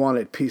only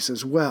wanted peace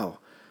as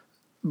well,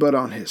 but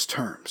on his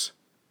terms.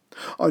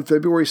 On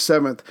February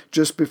 7th,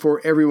 just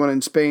before everyone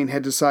in Spain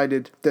had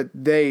decided that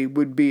they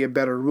would be a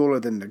better ruler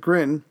than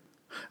Negrin,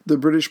 the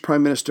British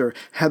Prime Minister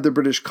had the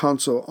British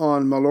consul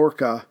on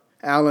Mallorca,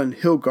 Alan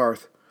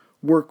Hilgarth,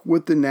 work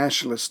with the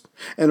nationalists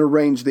and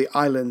arrange the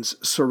island's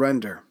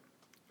surrender.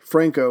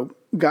 Franco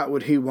got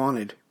what he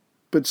wanted,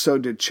 but so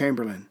did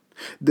Chamberlain.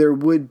 There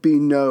would be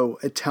no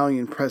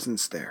Italian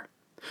presence there.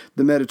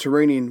 The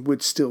Mediterranean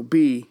would still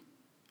be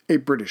a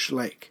British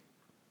lake.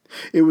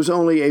 It was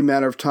only a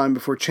matter of time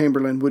before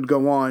Chamberlain would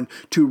go on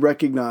to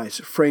recognize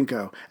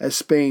Franco as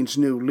Spain's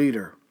new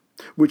leader,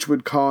 which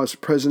would cause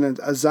President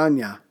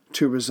Azaña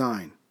to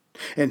resign,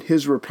 and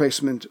his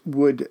replacement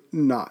would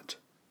not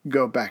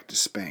go back to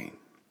Spain.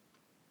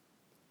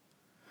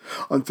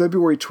 On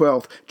February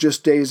 12th,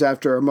 just days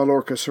after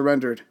Mallorca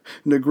surrendered,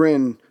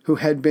 Negrin, who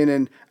had been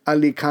in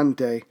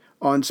Alicante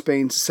on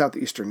Spain's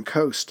southeastern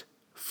coast,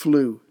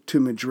 flew to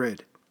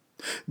Madrid.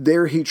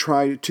 There he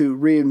tried to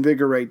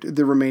reinvigorate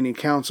the remaining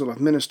council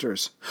of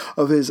ministers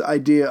of his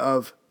idea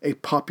of a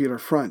popular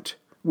front,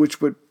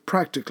 which would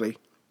practically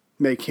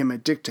make him a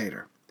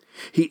dictator.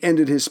 He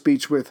ended his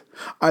speech with,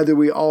 "Either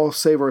we all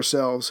save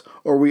ourselves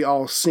or we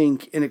all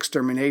sink in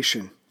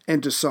extermination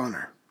and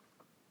dishonor."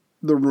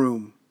 The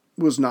room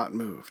was not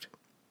moved.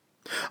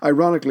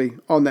 Ironically,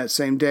 on that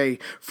same day,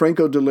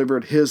 Franco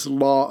delivered his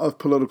Law of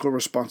Political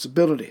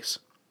Responsibilities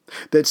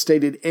that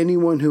stated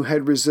anyone who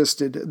had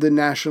resisted the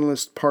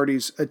Nationalist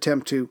Party's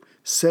attempt to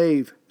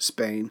save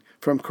Spain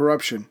from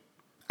corruption,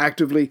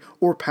 actively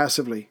or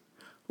passively,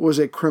 was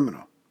a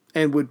criminal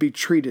and would be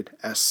treated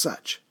as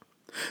such.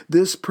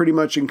 This pretty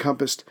much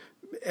encompassed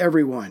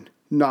everyone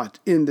not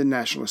in the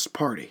Nationalist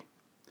Party.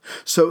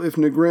 So if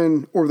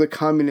Negrin or the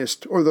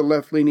communist or the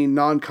left-leaning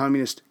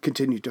non-communist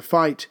continued to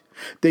fight,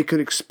 they could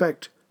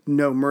expect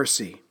no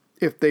mercy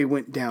if they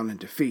went down in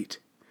defeat.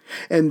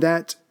 And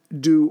that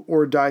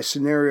do-or-die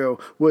scenario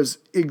was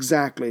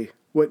exactly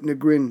what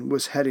Negrin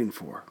was heading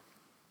for,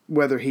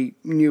 whether he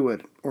knew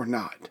it or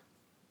not.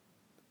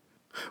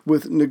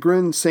 With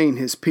Negrin saying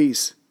his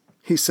piece,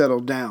 he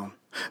settled down,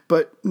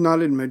 but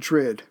not in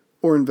Madrid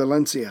or in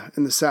Valencia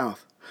in the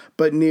south,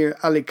 but near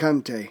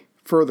Alicante,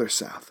 further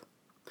south.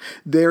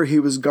 There he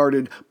was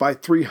guarded by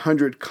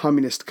 300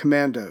 communist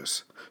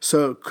commandos,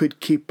 so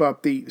could keep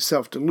up the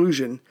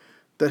self-delusion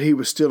that he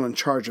was still in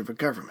charge of a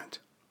government.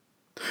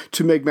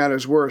 To make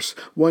matters worse,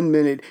 one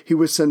minute he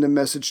would send a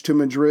message to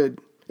Madrid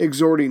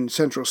exhorting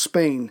central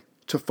Spain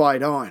to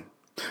fight on.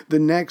 The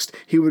next,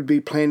 he would be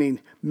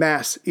planning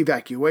mass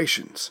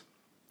evacuations.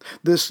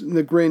 This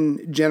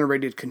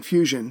Negrin-generated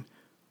confusion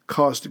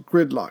caused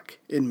gridlock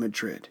in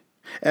Madrid,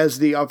 as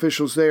the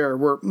officials there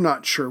were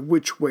not sure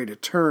which way to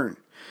turn.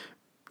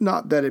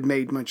 Not that it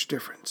made much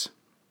difference.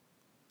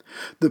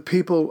 The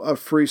people of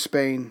Free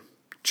Spain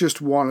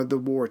just wanted the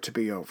war to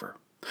be over.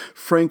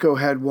 Franco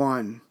had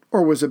won,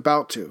 or was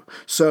about to,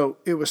 so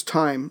it was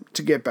time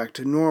to get back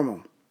to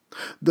normal.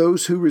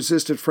 Those who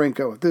resisted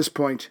Franco at this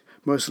point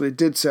mostly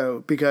did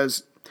so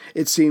because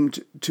it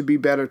seemed to be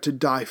better to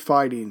die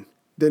fighting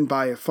than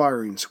by a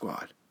firing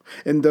squad,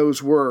 and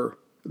those were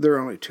their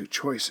only two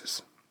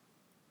choices.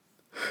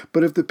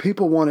 But if the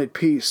people wanted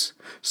peace,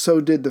 so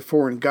did the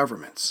foreign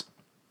governments.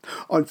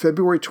 On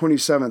February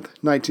 27,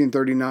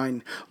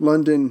 1939,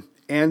 London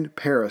and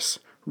Paris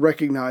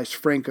recognized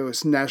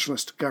Franco's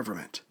nationalist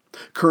government,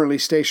 currently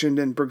stationed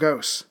in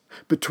Burgos,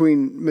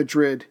 between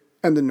Madrid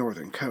and the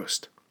northern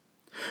coast.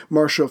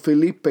 Marshal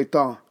Philippe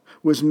Pétain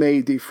was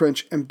made the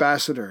French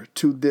ambassador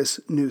to this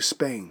new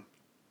Spain.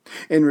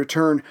 In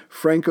return,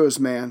 Franco's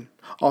man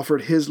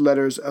offered his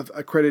letters of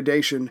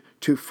accreditation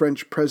to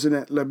French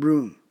President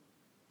Lebrun.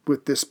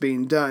 With this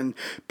being done,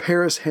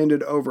 Paris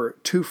handed over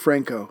to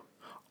Franco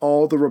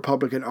all the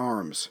Republican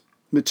arms,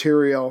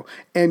 material,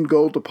 and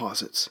gold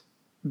deposits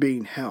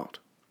being held.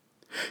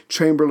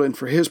 Chamberlain,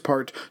 for his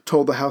part,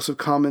 told the House of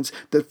Commons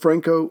that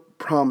Franco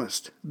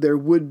promised there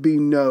would be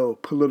no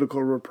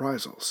political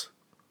reprisals,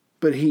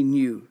 but he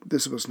knew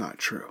this was not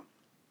true.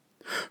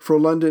 For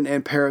London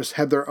and Paris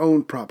had their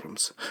own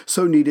problems,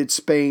 so needed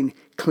Spain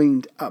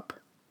cleaned up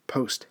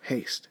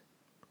post-haste.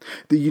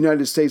 The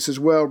United States as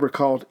well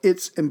recalled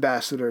its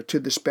ambassador to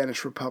the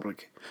Spanish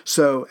Republic,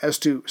 so as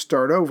to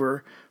start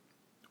over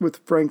with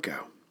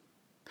Franco.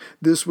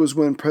 This was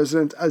when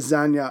President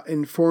Azaña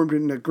informed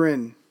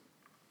Negrin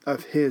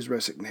of his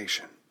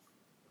resignation.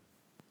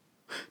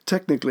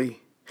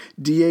 Technically,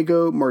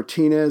 Diego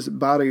Martinez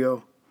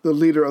Barrio, the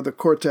leader of the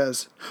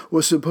Cortes,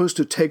 was supposed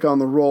to take on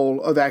the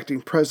role of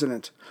acting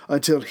president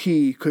until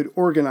he could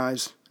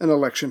organize an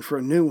election for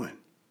a new one.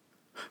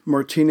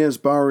 Martinez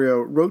Barrio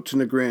wrote to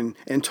Negrin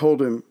and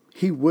told him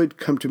he would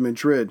come to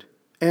Madrid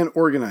and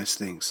organize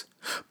things,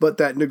 but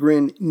that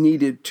Negrin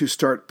needed to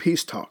start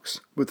peace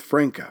talks with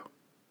Franco.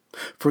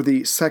 For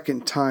the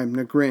second time,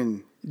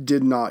 Negrin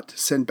did not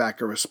send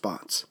back a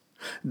response.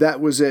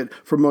 That was it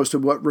for most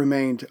of what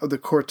remained of the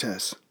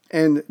Cortes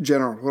and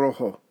General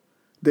Rojo.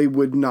 They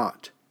would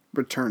not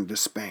return to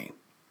Spain.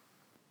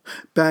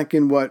 Back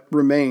in what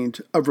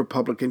remained of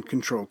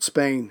Republican-controlled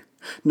Spain,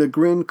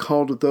 Negrin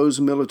called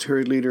those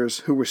military leaders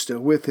who were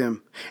still with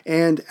him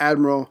and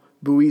Admiral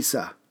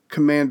Buiza,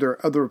 commander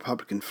of the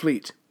Republican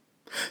fleet.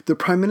 The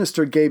Prime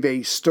Minister gave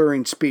a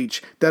stirring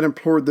speech that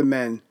implored the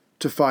men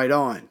to fight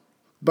on,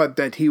 but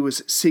that he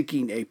was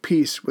seeking a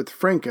peace with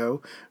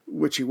Franco,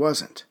 which he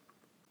wasn't.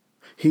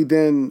 He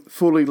then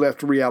fully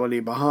left reality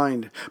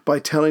behind by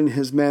telling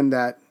his men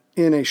that,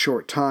 in a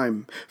short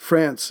time,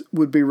 France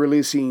would be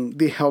releasing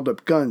the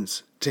held-up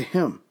guns to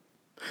him,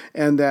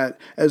 and that,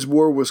 as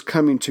war was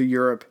coming to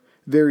Europe,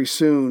 very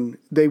soon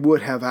they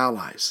would have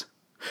allies.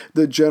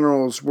 The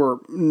generals were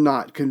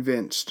not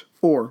convinced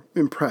or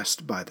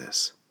impressed by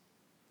this.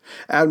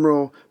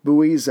 Admiral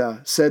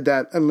Buiza said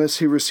that unless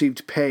he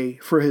received pay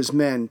for his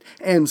men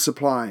and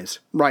supplies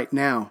right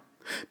now,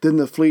 then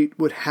the fleet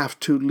would have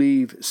to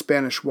leave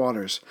Spanish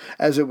waters,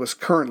 as it was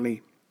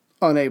currently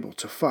unable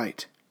to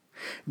fight.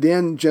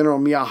 Then General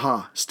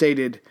Miaja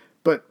stated,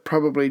 but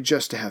probably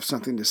just to have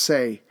something to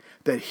say,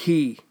 that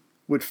he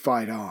would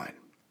fight on.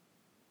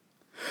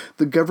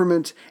 The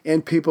government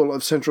and people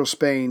of central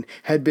Spain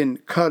had been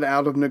cut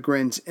out of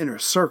Negrin's inner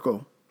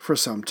circle for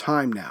some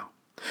time now.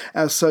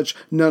 As such,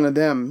 none of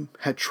them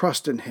had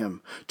trust in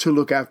him to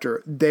look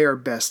after their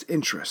best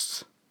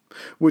interests,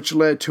 which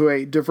led to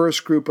a diverse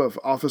group of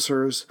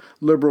officers,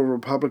 liberal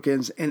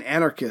Republicans, and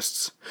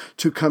anarchists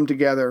to come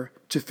together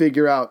to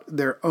figure out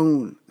their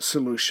own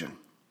solution.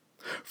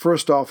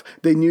 First off,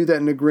 they knew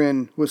that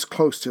Negrin was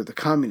close to the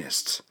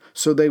communists,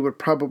 so they would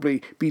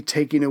probably be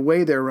taking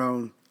away their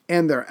own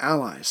and their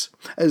allies,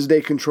 as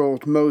they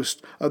controlled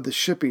most of the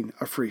shipping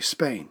of Free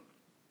Spain.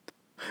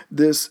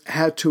 This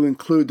had to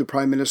include the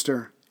Prime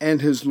Minister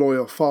and his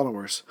loyal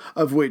followers,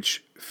 of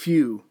which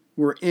few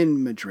were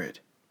in Madrid.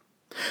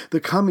 The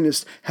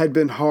communists had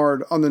been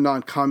hard on the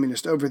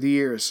non-communists over the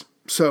years,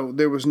 so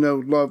there was no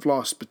love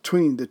lost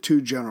between the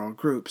two general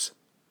groups.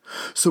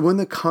 So when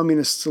the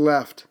communists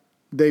left,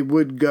 they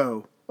would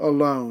go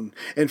alone,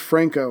 and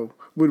Franco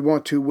would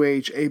want to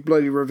wage a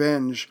bloody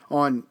revenge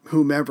on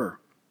whomever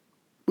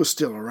was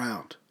still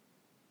around.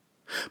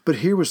 But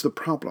here was the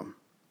problem.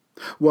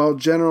 While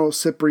General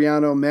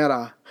Cipriano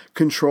Mera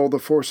controlled the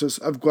forces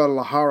of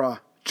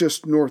Guadalajara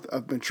just north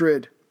of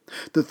Madrid,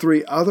 the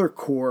three other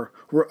corps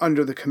were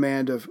under the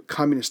command of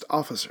communist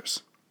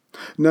officers.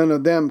 None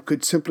of them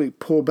could simply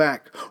pull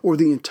back, or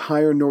the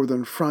entire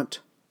northern front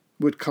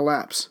would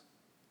collapse.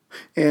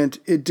 And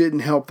it didn't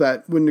help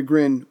that when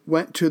Negrin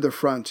went to the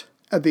front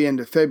at the end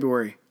of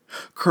February,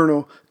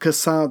 Colonel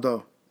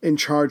Casado, in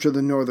charge of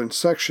the northern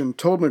section,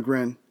 told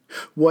Negrin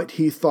what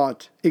he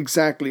thought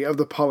exactly of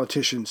the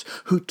politicians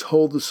who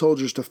told the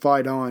soldiers to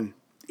fight on,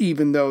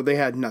 even though they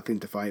had nothing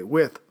to fight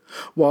with,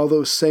 while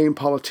those same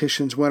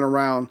politicians went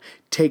around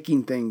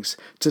taking things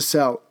to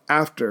sell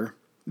after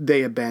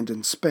they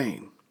abandoned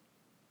Spain.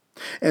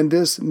 And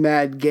this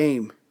mad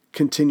game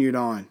continued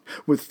on,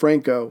 with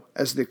Franco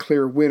as the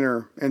clear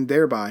winner and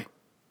thereby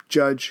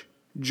judge,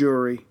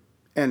 jury,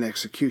 and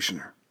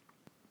executioner.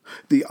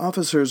 The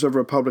officers of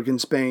Republican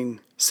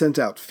Spain sent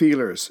out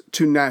feelers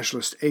to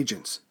nationalist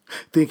agents,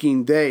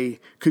 thinking they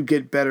could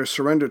get better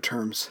surrender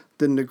terms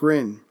than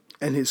Negrin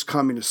and his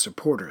communist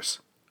supporters.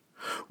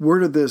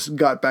 Word of this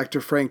got back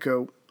to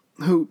Franco,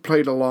 who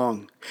played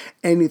along,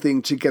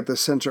 anything to get the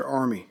Center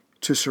Army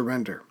to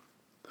surrender.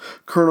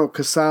 Colonel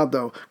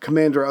Casado,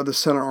 commander of the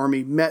Center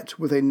Army, met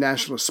with a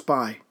nationalist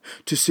spy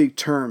to seek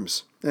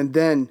terms, and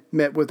then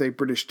met with a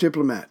British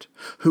diplomat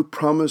who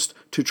promised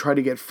to try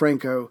to get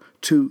Franco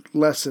to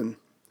lessen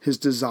his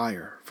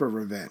desire for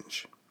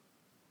revenge.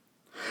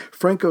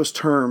 Franco's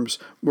terms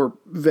were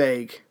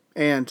vague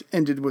and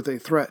ended with a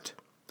threat.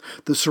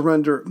 The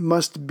surrender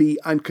must be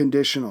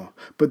unconditional,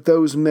 but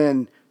those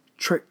men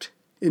tricked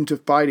into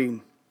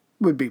fighting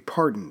would be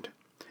pardoned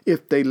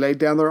if they laid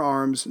down their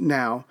arms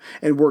now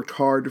and worked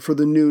hard for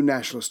the new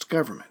nationalist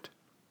government.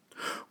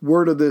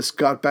 Word of this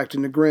got back to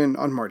Negrin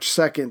on March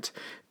 2nd,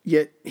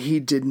 yet he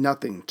did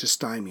nothing to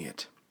stymie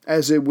it,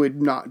 as it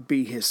would not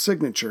be his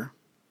signature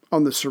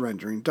on the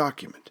surrendering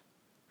document.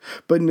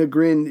 But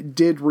Negrin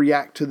did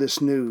react to this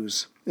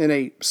news in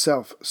a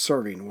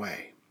self-serving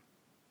way.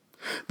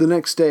 The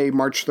next day,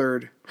 March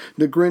 3rd,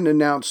 Negrin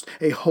announced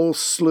a whole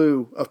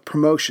slew of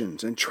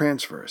promotions and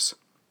transfers.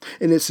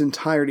 In its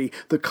entirety,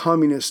 the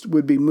communists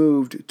would be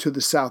moved to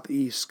the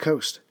southeast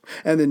coast,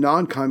 and the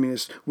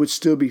non-communists would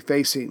still be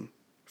facing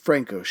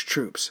Franco's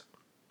troops.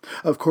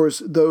 Of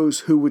course,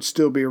 those who would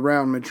still be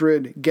around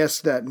Madrid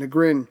guessed that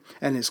Negrin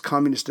and his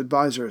communist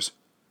advisors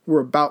were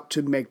about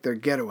to make their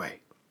getaway.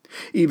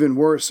 Even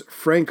worse,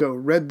 Franco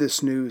read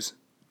this news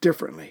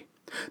differently,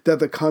 that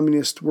the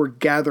communists were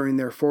gathering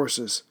their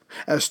forces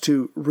as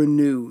to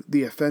renew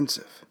the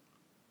offensive.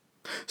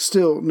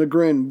 Still,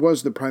 Negrin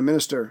was the prime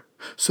minister,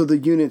 So the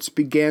units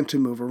began to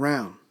move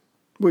around,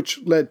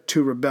 which led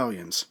to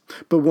rebellions,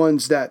 but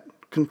ones that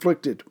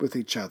conflicted with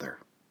each other,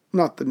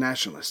 not the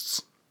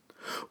nationalists.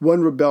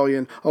 One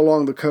rebellion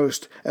along the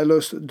coast at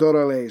Los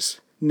Dorales,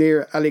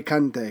 near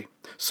Alicante,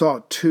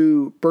 saw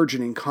two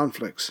burgeoning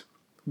conflicts,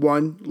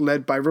 one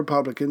led by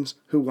Republicans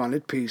who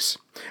wanted peace,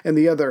 and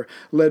the other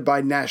led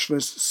by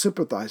nationalist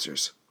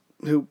sympathizers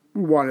who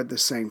wanted the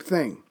same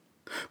thing,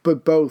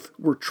 but both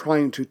were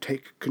trying to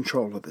take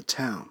control of the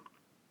town.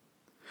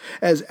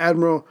 As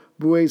Admiral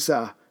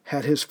Buesa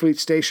had his fleet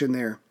stationed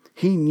there,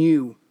 he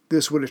knew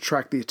this would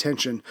attract the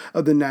attention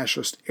of the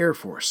Nationalist Air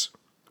Force,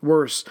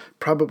 worse,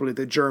 probably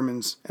the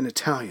Germans and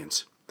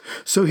Italians.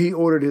 So he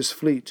ordered his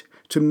fleet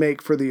to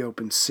make for the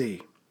open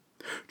sea.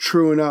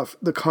 True enough,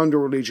 the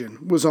Condor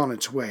Legion was on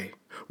its way,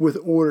 with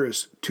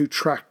orders to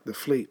track the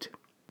fleet.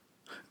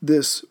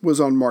 This was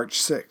on March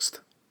 6th.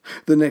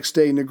 The next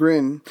day,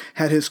 Negrin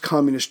had his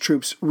communist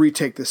troops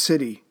retake the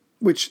city,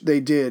 which they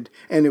did,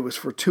 and it was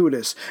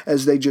fortuitous,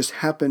 as they just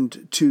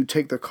happened to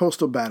take the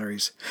coastal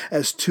batteries,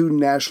 as two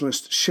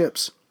nationalist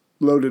ships,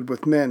 loaded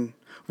with men,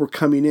 were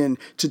coming in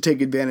to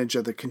take advantage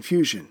of the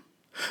confusion.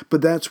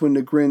 But that's when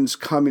Negrin's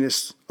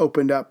communists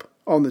opened up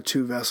on the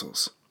two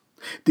vessels.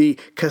 The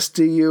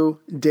Castillo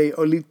de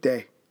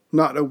Olite,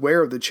 not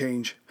aware of the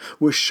change,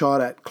 was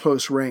shot at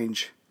close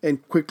range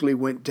and quickly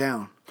went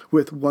down,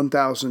 with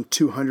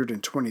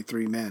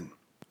 1,223 men.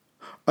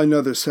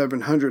 Another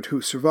 700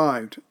 who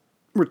survived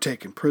were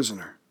taken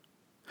prisoner.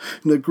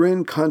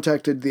 Negrin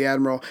contacted the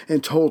admiral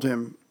and told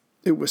him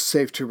it was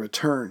safe to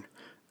return,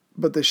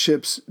 but the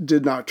ships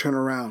did not turn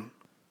around.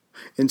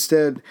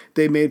 Instead,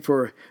 they made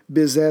for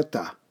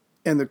Bizerta,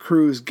 and the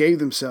crews gave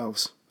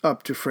themselves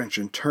up to French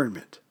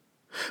internment.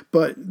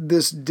 But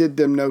this did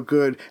them no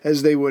good,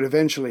 as they would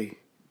eventually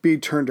be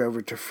turned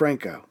over to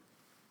Franco,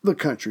 the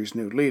country's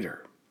new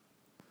leader.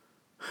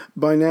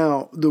 By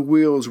now, the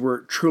wheels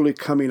were truly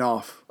coming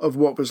off of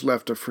what was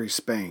left of Free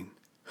Spain.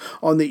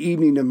 On the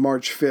evening of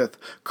March 5th,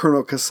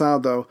 Colonel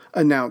Casado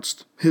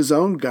announced his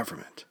own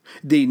government,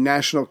 the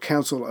National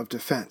Council of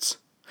Defense.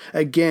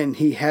 Again,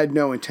 he had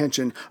no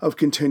intention of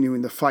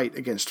continuing the fight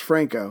against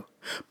Franco,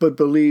 but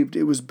believed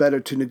it was better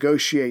to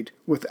negotiate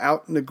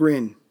without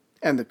Negrin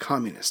and the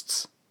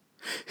communists.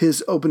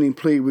 His opening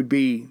plea would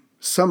be,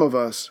 some of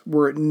us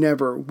were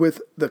never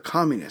with the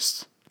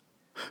communists.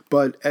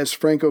 But as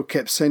Franco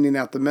kept sending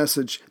out the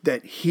message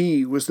that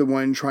he was the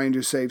one trying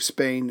to save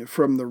Spain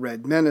from the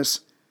Red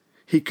Menace,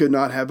 he could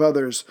not have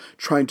others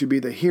trying to be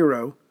the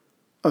hero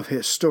of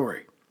his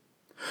story.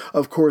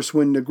 Of course,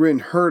 when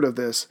Negrin heard of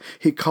this,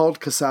 he called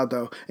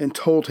Casado and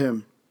told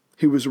him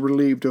he was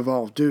relieved of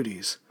all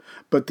duties,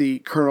 but the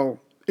colonel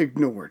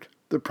ignored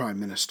the prime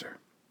minister.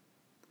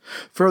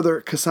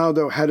 Further,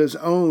 Casado had his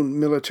own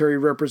military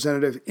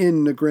representative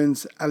in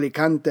Negrin's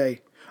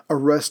Alicante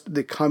arrest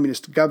the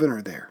communist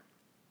governor there.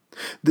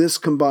 This,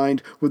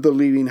 combined with the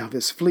leaving of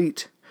his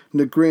fleet,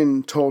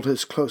 Negrin told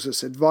his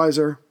closest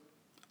advisor,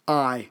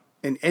 I,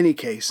 in any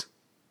case,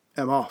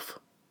 am off.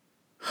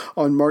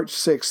 On March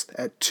 6th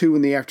at 2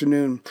 in the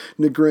afternoon,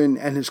 Negrin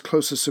and his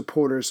closest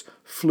supporters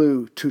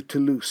flew to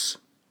Toulouse.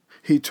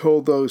 He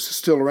told those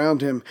still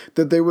around him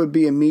that there would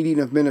be a meeting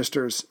of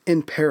ministers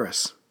in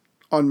Paris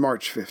on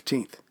March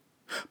 15th.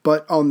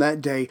 But on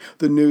that day,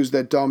 the news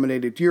that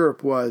dominated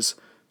Europe was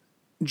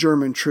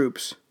German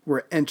troops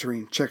were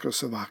entering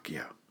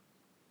Czechoslovakia.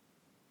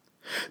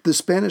 The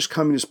Spanish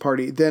Communist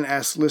Party then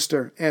asked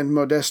Lister and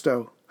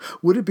Modesto,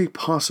 would it be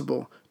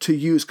possible to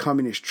use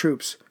communist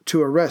troops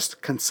to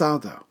arrest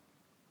Casado?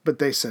 But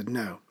they said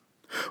no.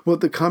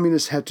 What the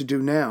communists had to do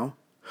now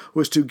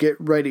was to get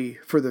ready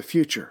for the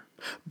future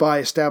by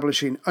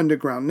establishing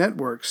underground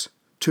networks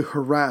to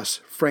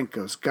harass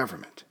Franco's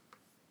government.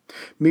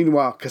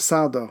 Meanwhile,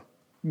 Casado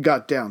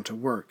got down to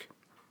work.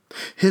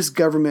 His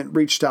government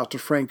reached out to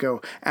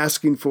Franco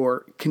asking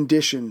for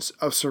conditions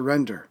of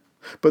surrender,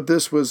 but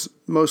this was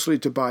mostly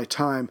to buy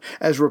time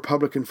as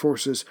Republican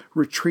forces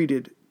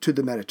retreated to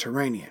the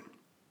Mediterranean.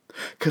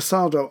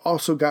 Casado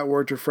also got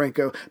word to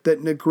Franco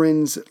that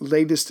Negrin's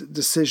latest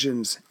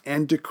decisions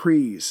and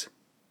decrees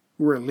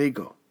were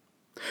illegal.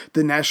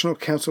 The National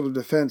Council of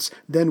Defense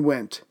then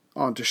went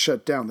on to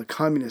shut down the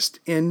communists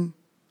in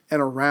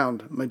and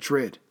around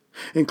Madrid,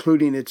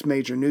 including its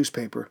major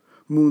newspaper,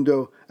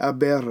 Mundo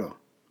Ibero.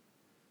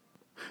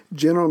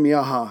 General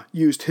Miaja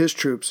used his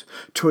troops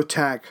to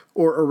attack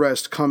or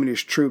arrest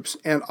communist troops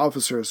and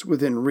officers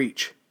within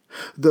reach.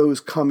 Those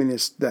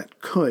communists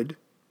that could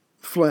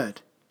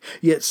fled,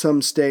 yet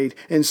some stayed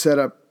and set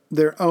up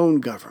their own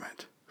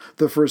government.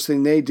 The first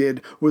thing they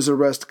did was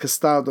arrest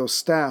Castado's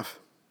staff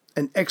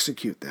and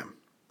execute them.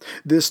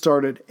 This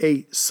started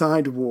a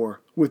side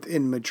war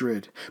within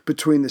Madrid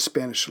between the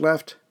Spanish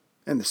left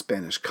and the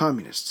Spanish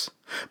communists.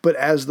 But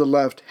as the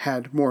left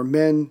had more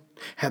men,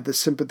 had the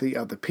sympathy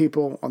of the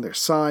people on their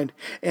side,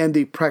 and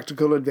the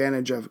practical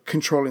advantage of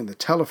controlling the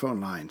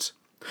telephone lines,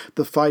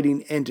 the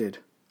fighting ended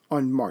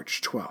on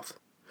March 12th.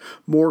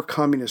 More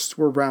communists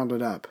were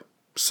rounded up.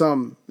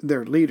 Some,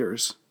 their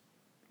leaders,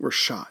 were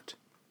shot.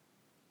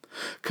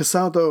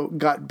 Casado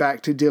got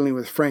back to dealing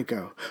with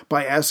Franco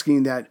by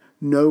asking that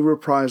no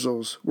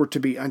reprisals were to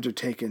be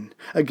undertaken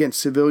against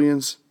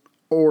civilians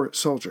or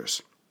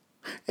soldiers,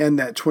 and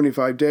that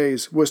 25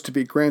 days was to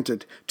be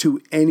granted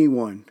to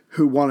anyone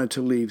who wanted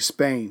to leave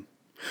Spain.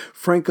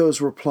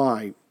 Franco's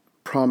reply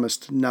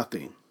promised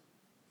nothing,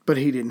 but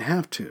he didn't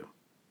have to.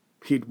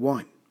 He'd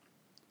won.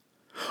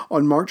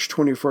 On March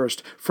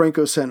 21st,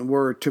 Franco sent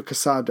word to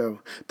Casado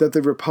that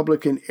the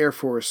Republican Air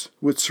Force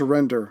would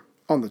surrender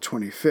on the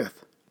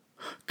 25th.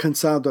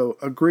 Casado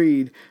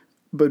agreed,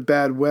 but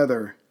bad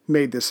weather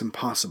made this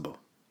impossible.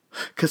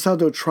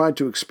 Casado tried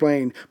to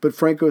explain, but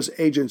Franco's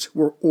agents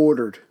were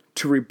ordered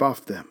to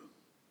rebuff them.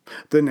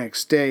 The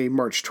next day,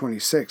 March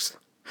 26th,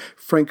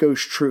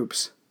 Franco's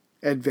troops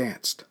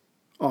advanced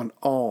on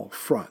all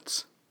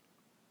fronts.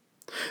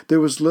 There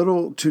was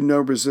little to no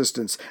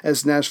resistance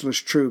as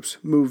nationalist troops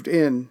moved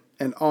in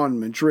and on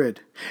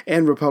Madrid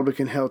and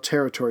Republican-held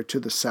territory to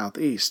the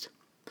southeast.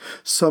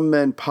 Some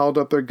men piled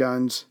up their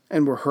guns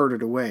and were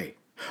herded away.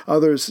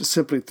 Others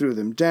simply threw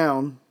them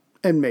down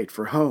and made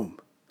for home.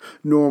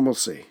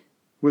 Normalcy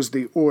was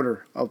the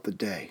order of the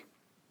day.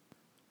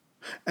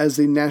 As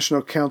the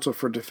National Council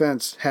for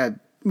Defense had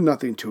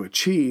nothing to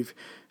achieve,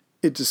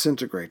 it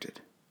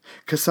disintegrated.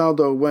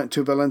 Casado went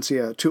to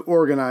Valencia to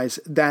organize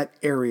that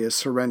area's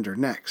surrender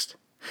next.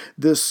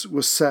 This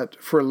was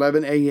set for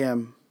 11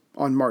 a.m.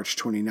 on March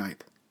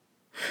 29th.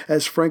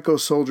 As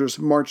Franco's soldiers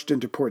marched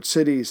into port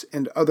cities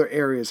and other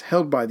areas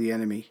held by the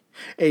enemy,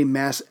 a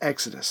mass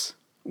exodus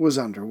was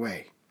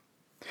underway.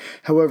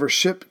 However,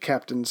 ship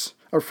captains,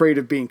 afraid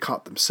of being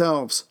caught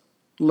themselves,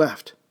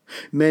 left,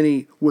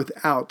 many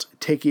without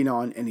taking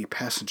on any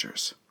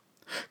passengers.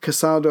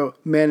 Casado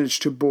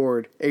managed to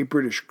board a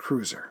British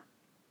cruiser.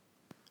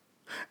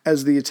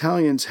 As the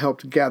Italians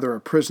helped gather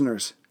up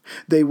prisoners,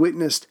 they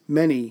witnessed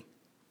many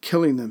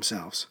killing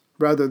themselves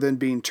rather than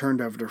being turned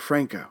over to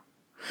Franco.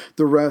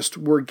 The rest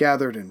were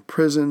gathered in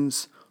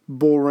prisons,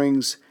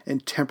 bullrings,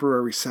 and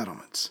temporary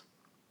settlements.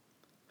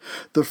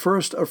 The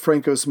first of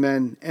Franco's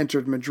men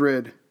entered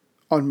Madrid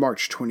on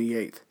March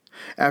 28th.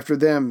 After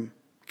them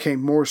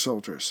came more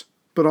soldiers,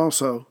 but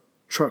also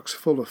trucks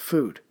full of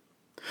food.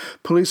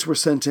 Police were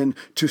sent in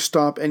to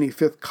stop any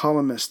fifth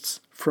columnists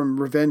from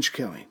revenge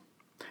killing.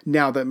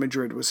 Now that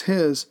Madrid was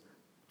his,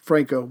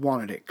 Franco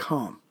wanted it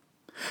calm.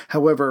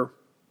 However,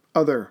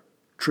 other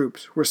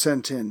troops were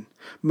sent in,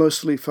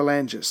 mostly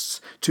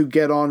phalangists, to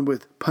get on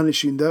with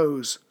punishing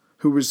those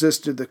who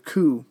resisted the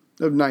coup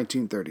of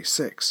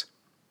 1936.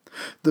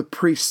 The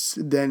priests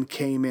then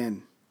came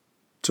in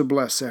to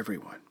bless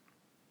everyone.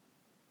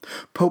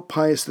 Pope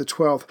Pius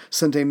XII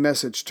sent a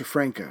message to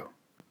Franco.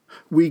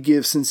 "We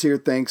give sincere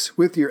thanks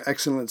with your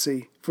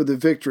excellency for the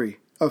victory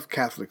of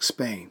Catholic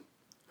Spain."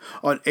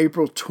 On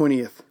April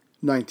 20th,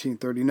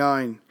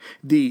 1939,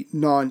 the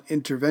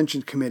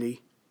Non-Intervention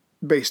Committee,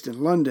 based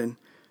in London,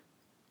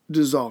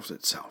 dissolved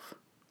itself.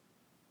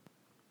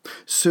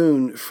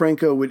 Soon,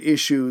 Franco would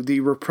issue the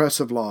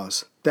repressive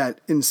laws that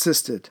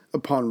insisted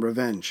upon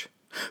revenge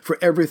for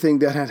everything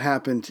that had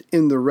happened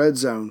in the Red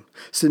Zone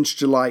since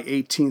July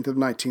 18th of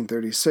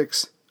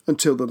 1936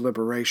 until the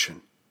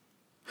liberation.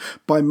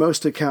 By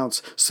most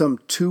accounts, some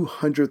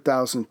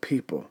 200,000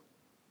 people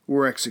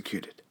were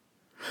executed.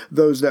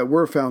 Those that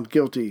were found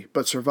guilty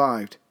but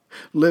survived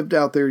lived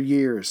out their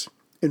years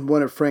in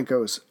one of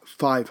Franco's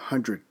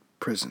 500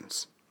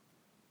 prisons.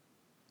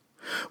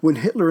 When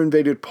Hitler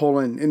invaded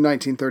Poland in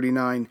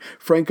 1939,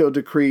 Franco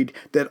decreed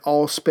that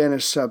all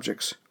Spanish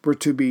subjects were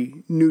to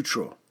be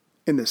neutral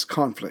in this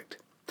conflict.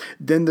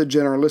 Then the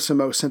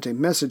Generalissimo sent a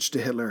message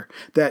to Hitler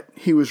that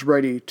he was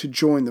ready to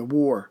join the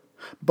war,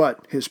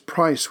 but his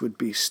price would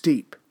be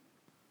steep.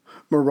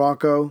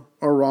 Morocco,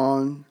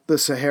 Iran, the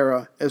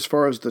Sahara as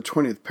far as the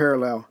 20th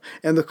parallel,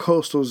 and the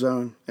coastal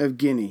zone of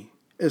Guinea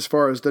as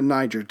far as the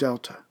Niger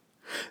Delta.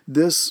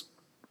 This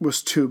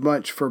was too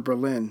much for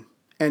Berlin,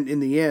 and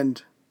in the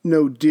end,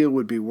 no deal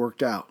would be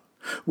worked out,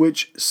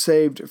 which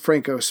saved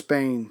Franco's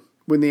Spain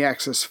when the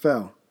Axis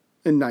fell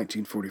in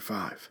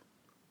 1945.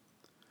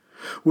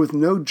 With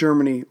no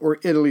Germany or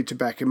Italy to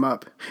back him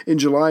up, in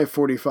July of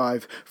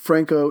 45,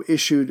 Franco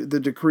issued the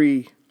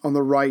decree on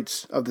the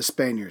rights of the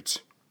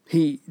Spaniards.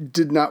 He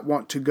did not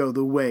want to go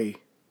the way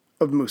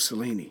of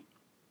Mussolini.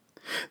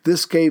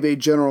 This gave a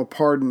general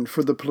pardon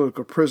for the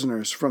political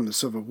prisoners from the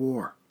Civil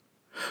War.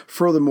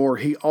 Furthermore,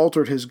 he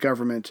altered his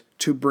government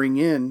to bring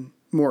in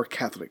more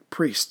Catholic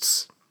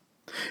priests.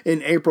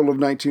 In April of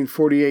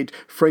 1948,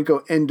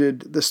 Franco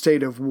ended the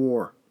state of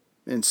war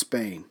in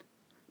Spain.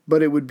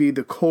 But it would be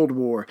the Cold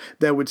War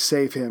that would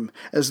save him,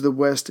 as the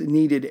West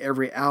needed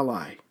every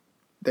ally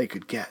they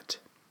could get.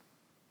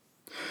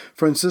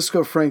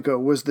 Francisco Franco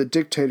was the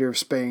dictator of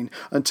Spain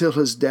until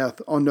his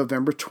death on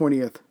November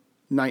 20th,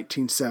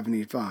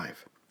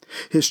 1975.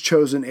 His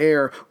chosen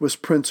heir was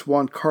Prince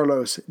Juan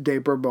Carlos de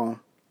Bourbon,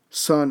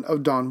 son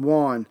of Don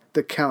Juan,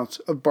 the Count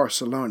of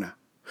Barcelona,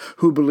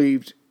 who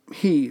believed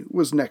he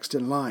was next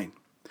in line.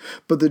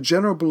 But the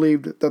general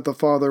believed that the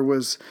father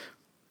was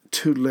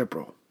too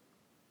liberal.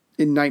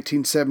 In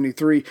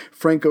 1973,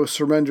 Franco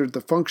surrendered the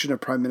function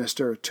of prime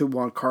minister to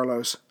Juan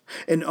Carlos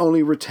and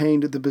only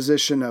retained the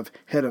position of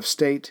head of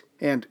state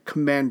and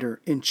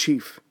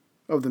commander-in-chief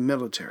of the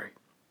military.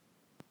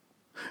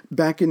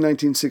 Back in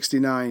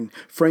 1969,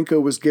 Franco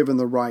was given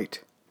the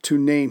right to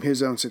name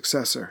his own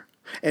successor,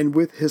 and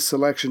with his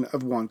selection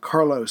of Juan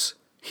Carlos,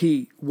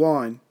 he,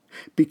 Juan,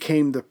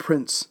 became the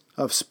Prince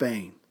of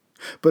Spain.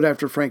 But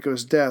after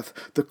Franco's death,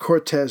 the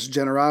Cortes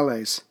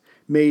Generales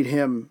made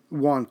him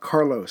Juan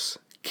Carlos,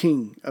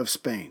 King of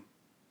Spain.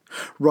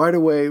 Right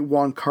away,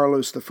 Juan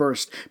Carlos I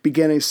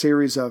began a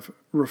series of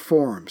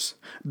reforms,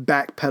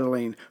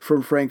 backpedaling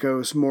from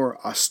Franco's more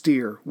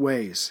austere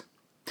ways.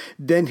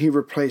 Then he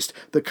replaced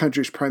the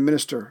country's prime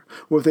minister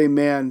with a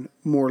man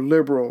more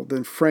liberal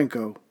than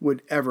Franco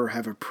would ever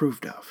have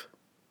approved of.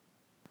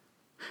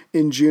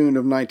 In June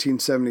of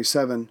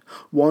 1977,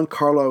 Juan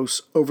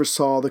Carlos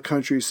oversaw the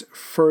country's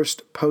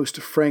first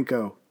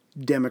post-Franco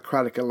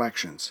democratic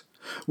elections,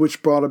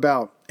 which brought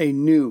about a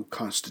new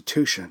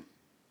constitution.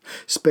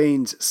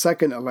 Spain's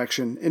second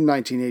election in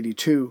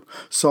 1982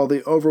 saw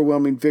the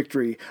overwhelming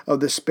victory of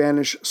the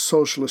Spanish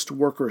Socialist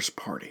Workers'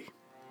 Party.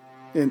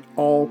 In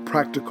all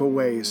practical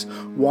ways,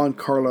 Juan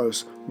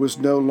Carlos was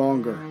no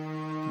longer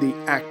the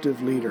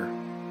active leader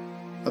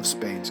of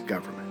Spain's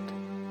government.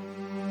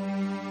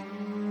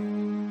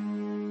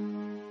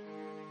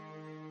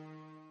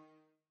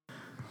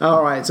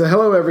 All right, so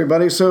hello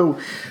everybody. So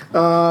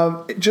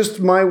just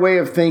my way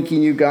of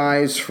thanking you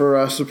guys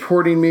for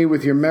supporting me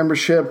with your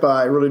membership.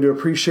 I really do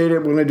appreciate it.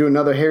 We're going to do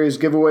another Harry's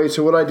giveaway.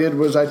 So what I did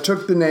was I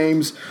took the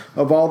names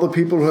of all the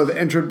people who have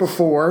entered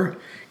before,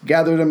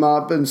 gathered them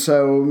up, and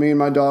so me and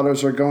my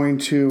daughters are going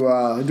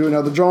to do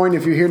another drawing.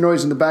 If you hear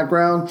noise in the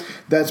background,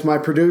 that's my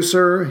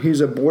producer.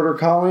 He's a border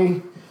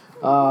collie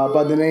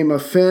by the name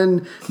of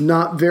Finn.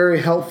 Not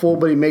very helpful,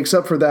 but he makes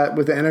up for that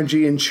with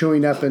energy and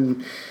chewing up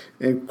and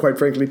quite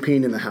frankly,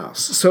 peeing in the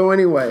house. So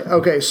anyway,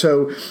 okay,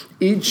 so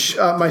each,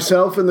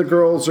 myself and the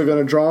girls are going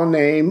to draw a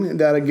name.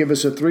 That'll give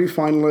us 3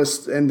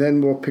 finalists, and then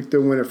we'll pick the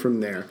winner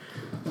from there.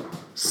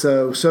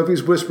 So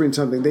Sophie's whispering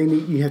something.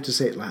 You have to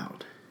say it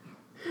loud.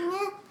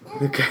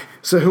 Okay,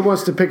 so who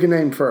wants to pick a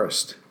name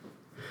first?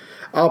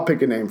 I'll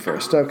pick a name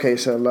first. Okay,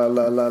 so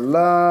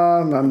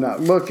I'm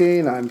not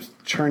looking. I'm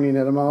churning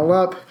them all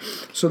up.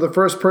 So the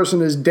first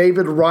person is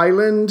David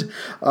Ryland,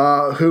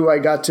 who I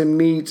got to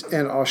meet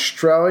in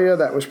Australia.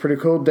 That was pretty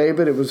cool.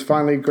 David, it was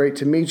finally great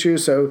to meet you.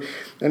 So,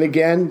 and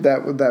again,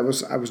 I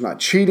was not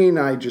cheating.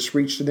 I just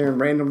reached in there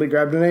and randomly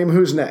grabbed a name.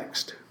 Who's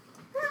next?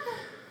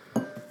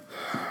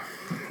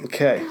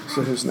 Okay,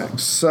 so who's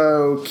next?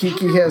 So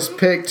Kiki has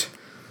picked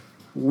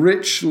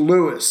Rich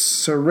Lewis.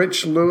 So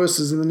Rich Lewis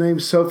is in the name.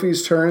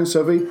 Sophie's turn.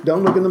 Sophie,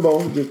 don't look in the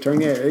bowl. Just turn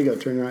your, there you go.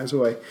 Turn your eyes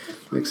away.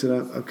 Mix it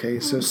up. Okay,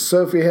 so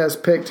Sophie has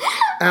picked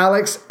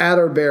Alex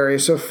Atterbury.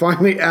 So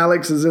finally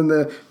Alex is in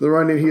the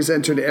running. He's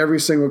entered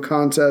every single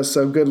contest.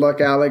 So good luck,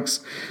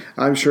 Alex.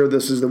 I'm sure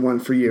this is the one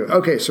for you.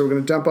 Okay, so we're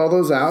going to dump all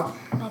those out.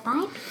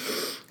 Bye-bye.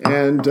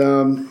 And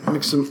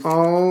mix them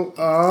all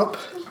up.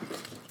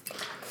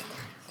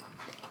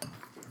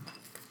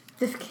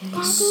 Just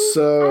kidding.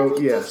 So, are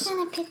we yes. just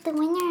going to pick the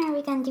winner, or are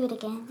we going to do it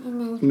again?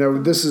 And then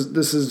No, this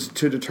is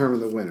to determine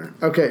the winner.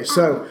 Okay,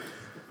 so...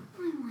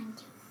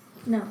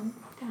 No.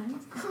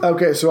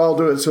 Okay, so I'll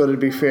do it so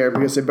it'd be fair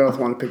because they both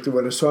want to pick the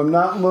winner. So I'm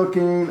not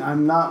looking.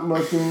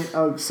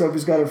 Oh,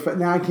 Sophie's got her...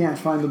 Now I can't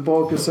find the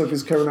bowl because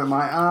Sophie's covering up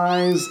my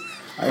eyes.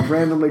 I've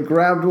randomly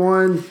grabbed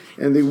one,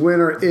 and the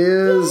winner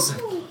is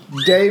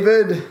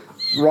David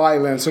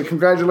Ryland. So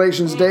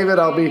congratulations, David.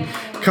 I'll be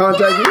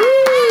contacting you.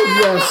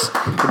 Yes,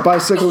 the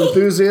bicycle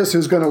enthusiast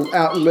who's going to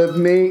outlive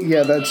me.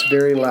 Yeah, that's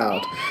very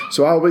loud.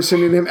 So I'll be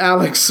sending him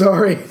Alex.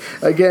 Sorry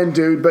again,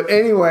 dude. But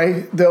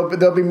anyway,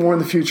 there'll be more in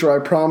the future, I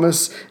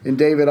promise. And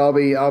David, I'll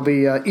be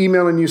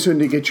emailing you soon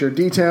to get your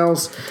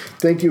details.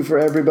 Thank you for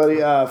everybody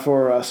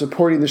for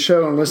supporting the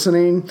show and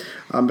listening.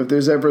 If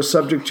there's ever a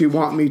subject you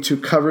want me to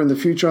cover in the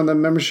future on the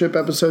membership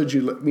episodes,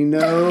 you let me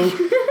know.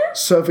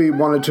 Sophie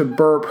wanted to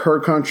burp her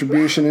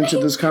contribution into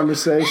this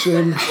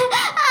conversation.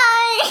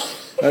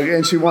 Okay,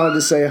 and she wanted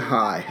to say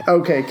hi.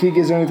 Okay,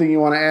 Kiki, is there anything you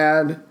want to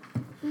add?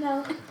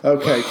 No.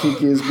 Okay,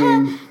 Kiki is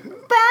being...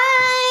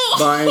 Bye!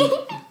 Bye.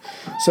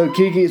 So,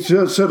 Kiki,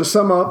 so to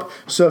sum up,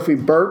 Sophie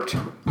burped,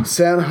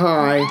 said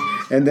hi,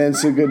 and then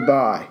said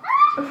goodbye.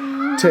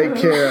 Take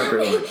care,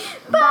 everyone.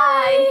 Bye!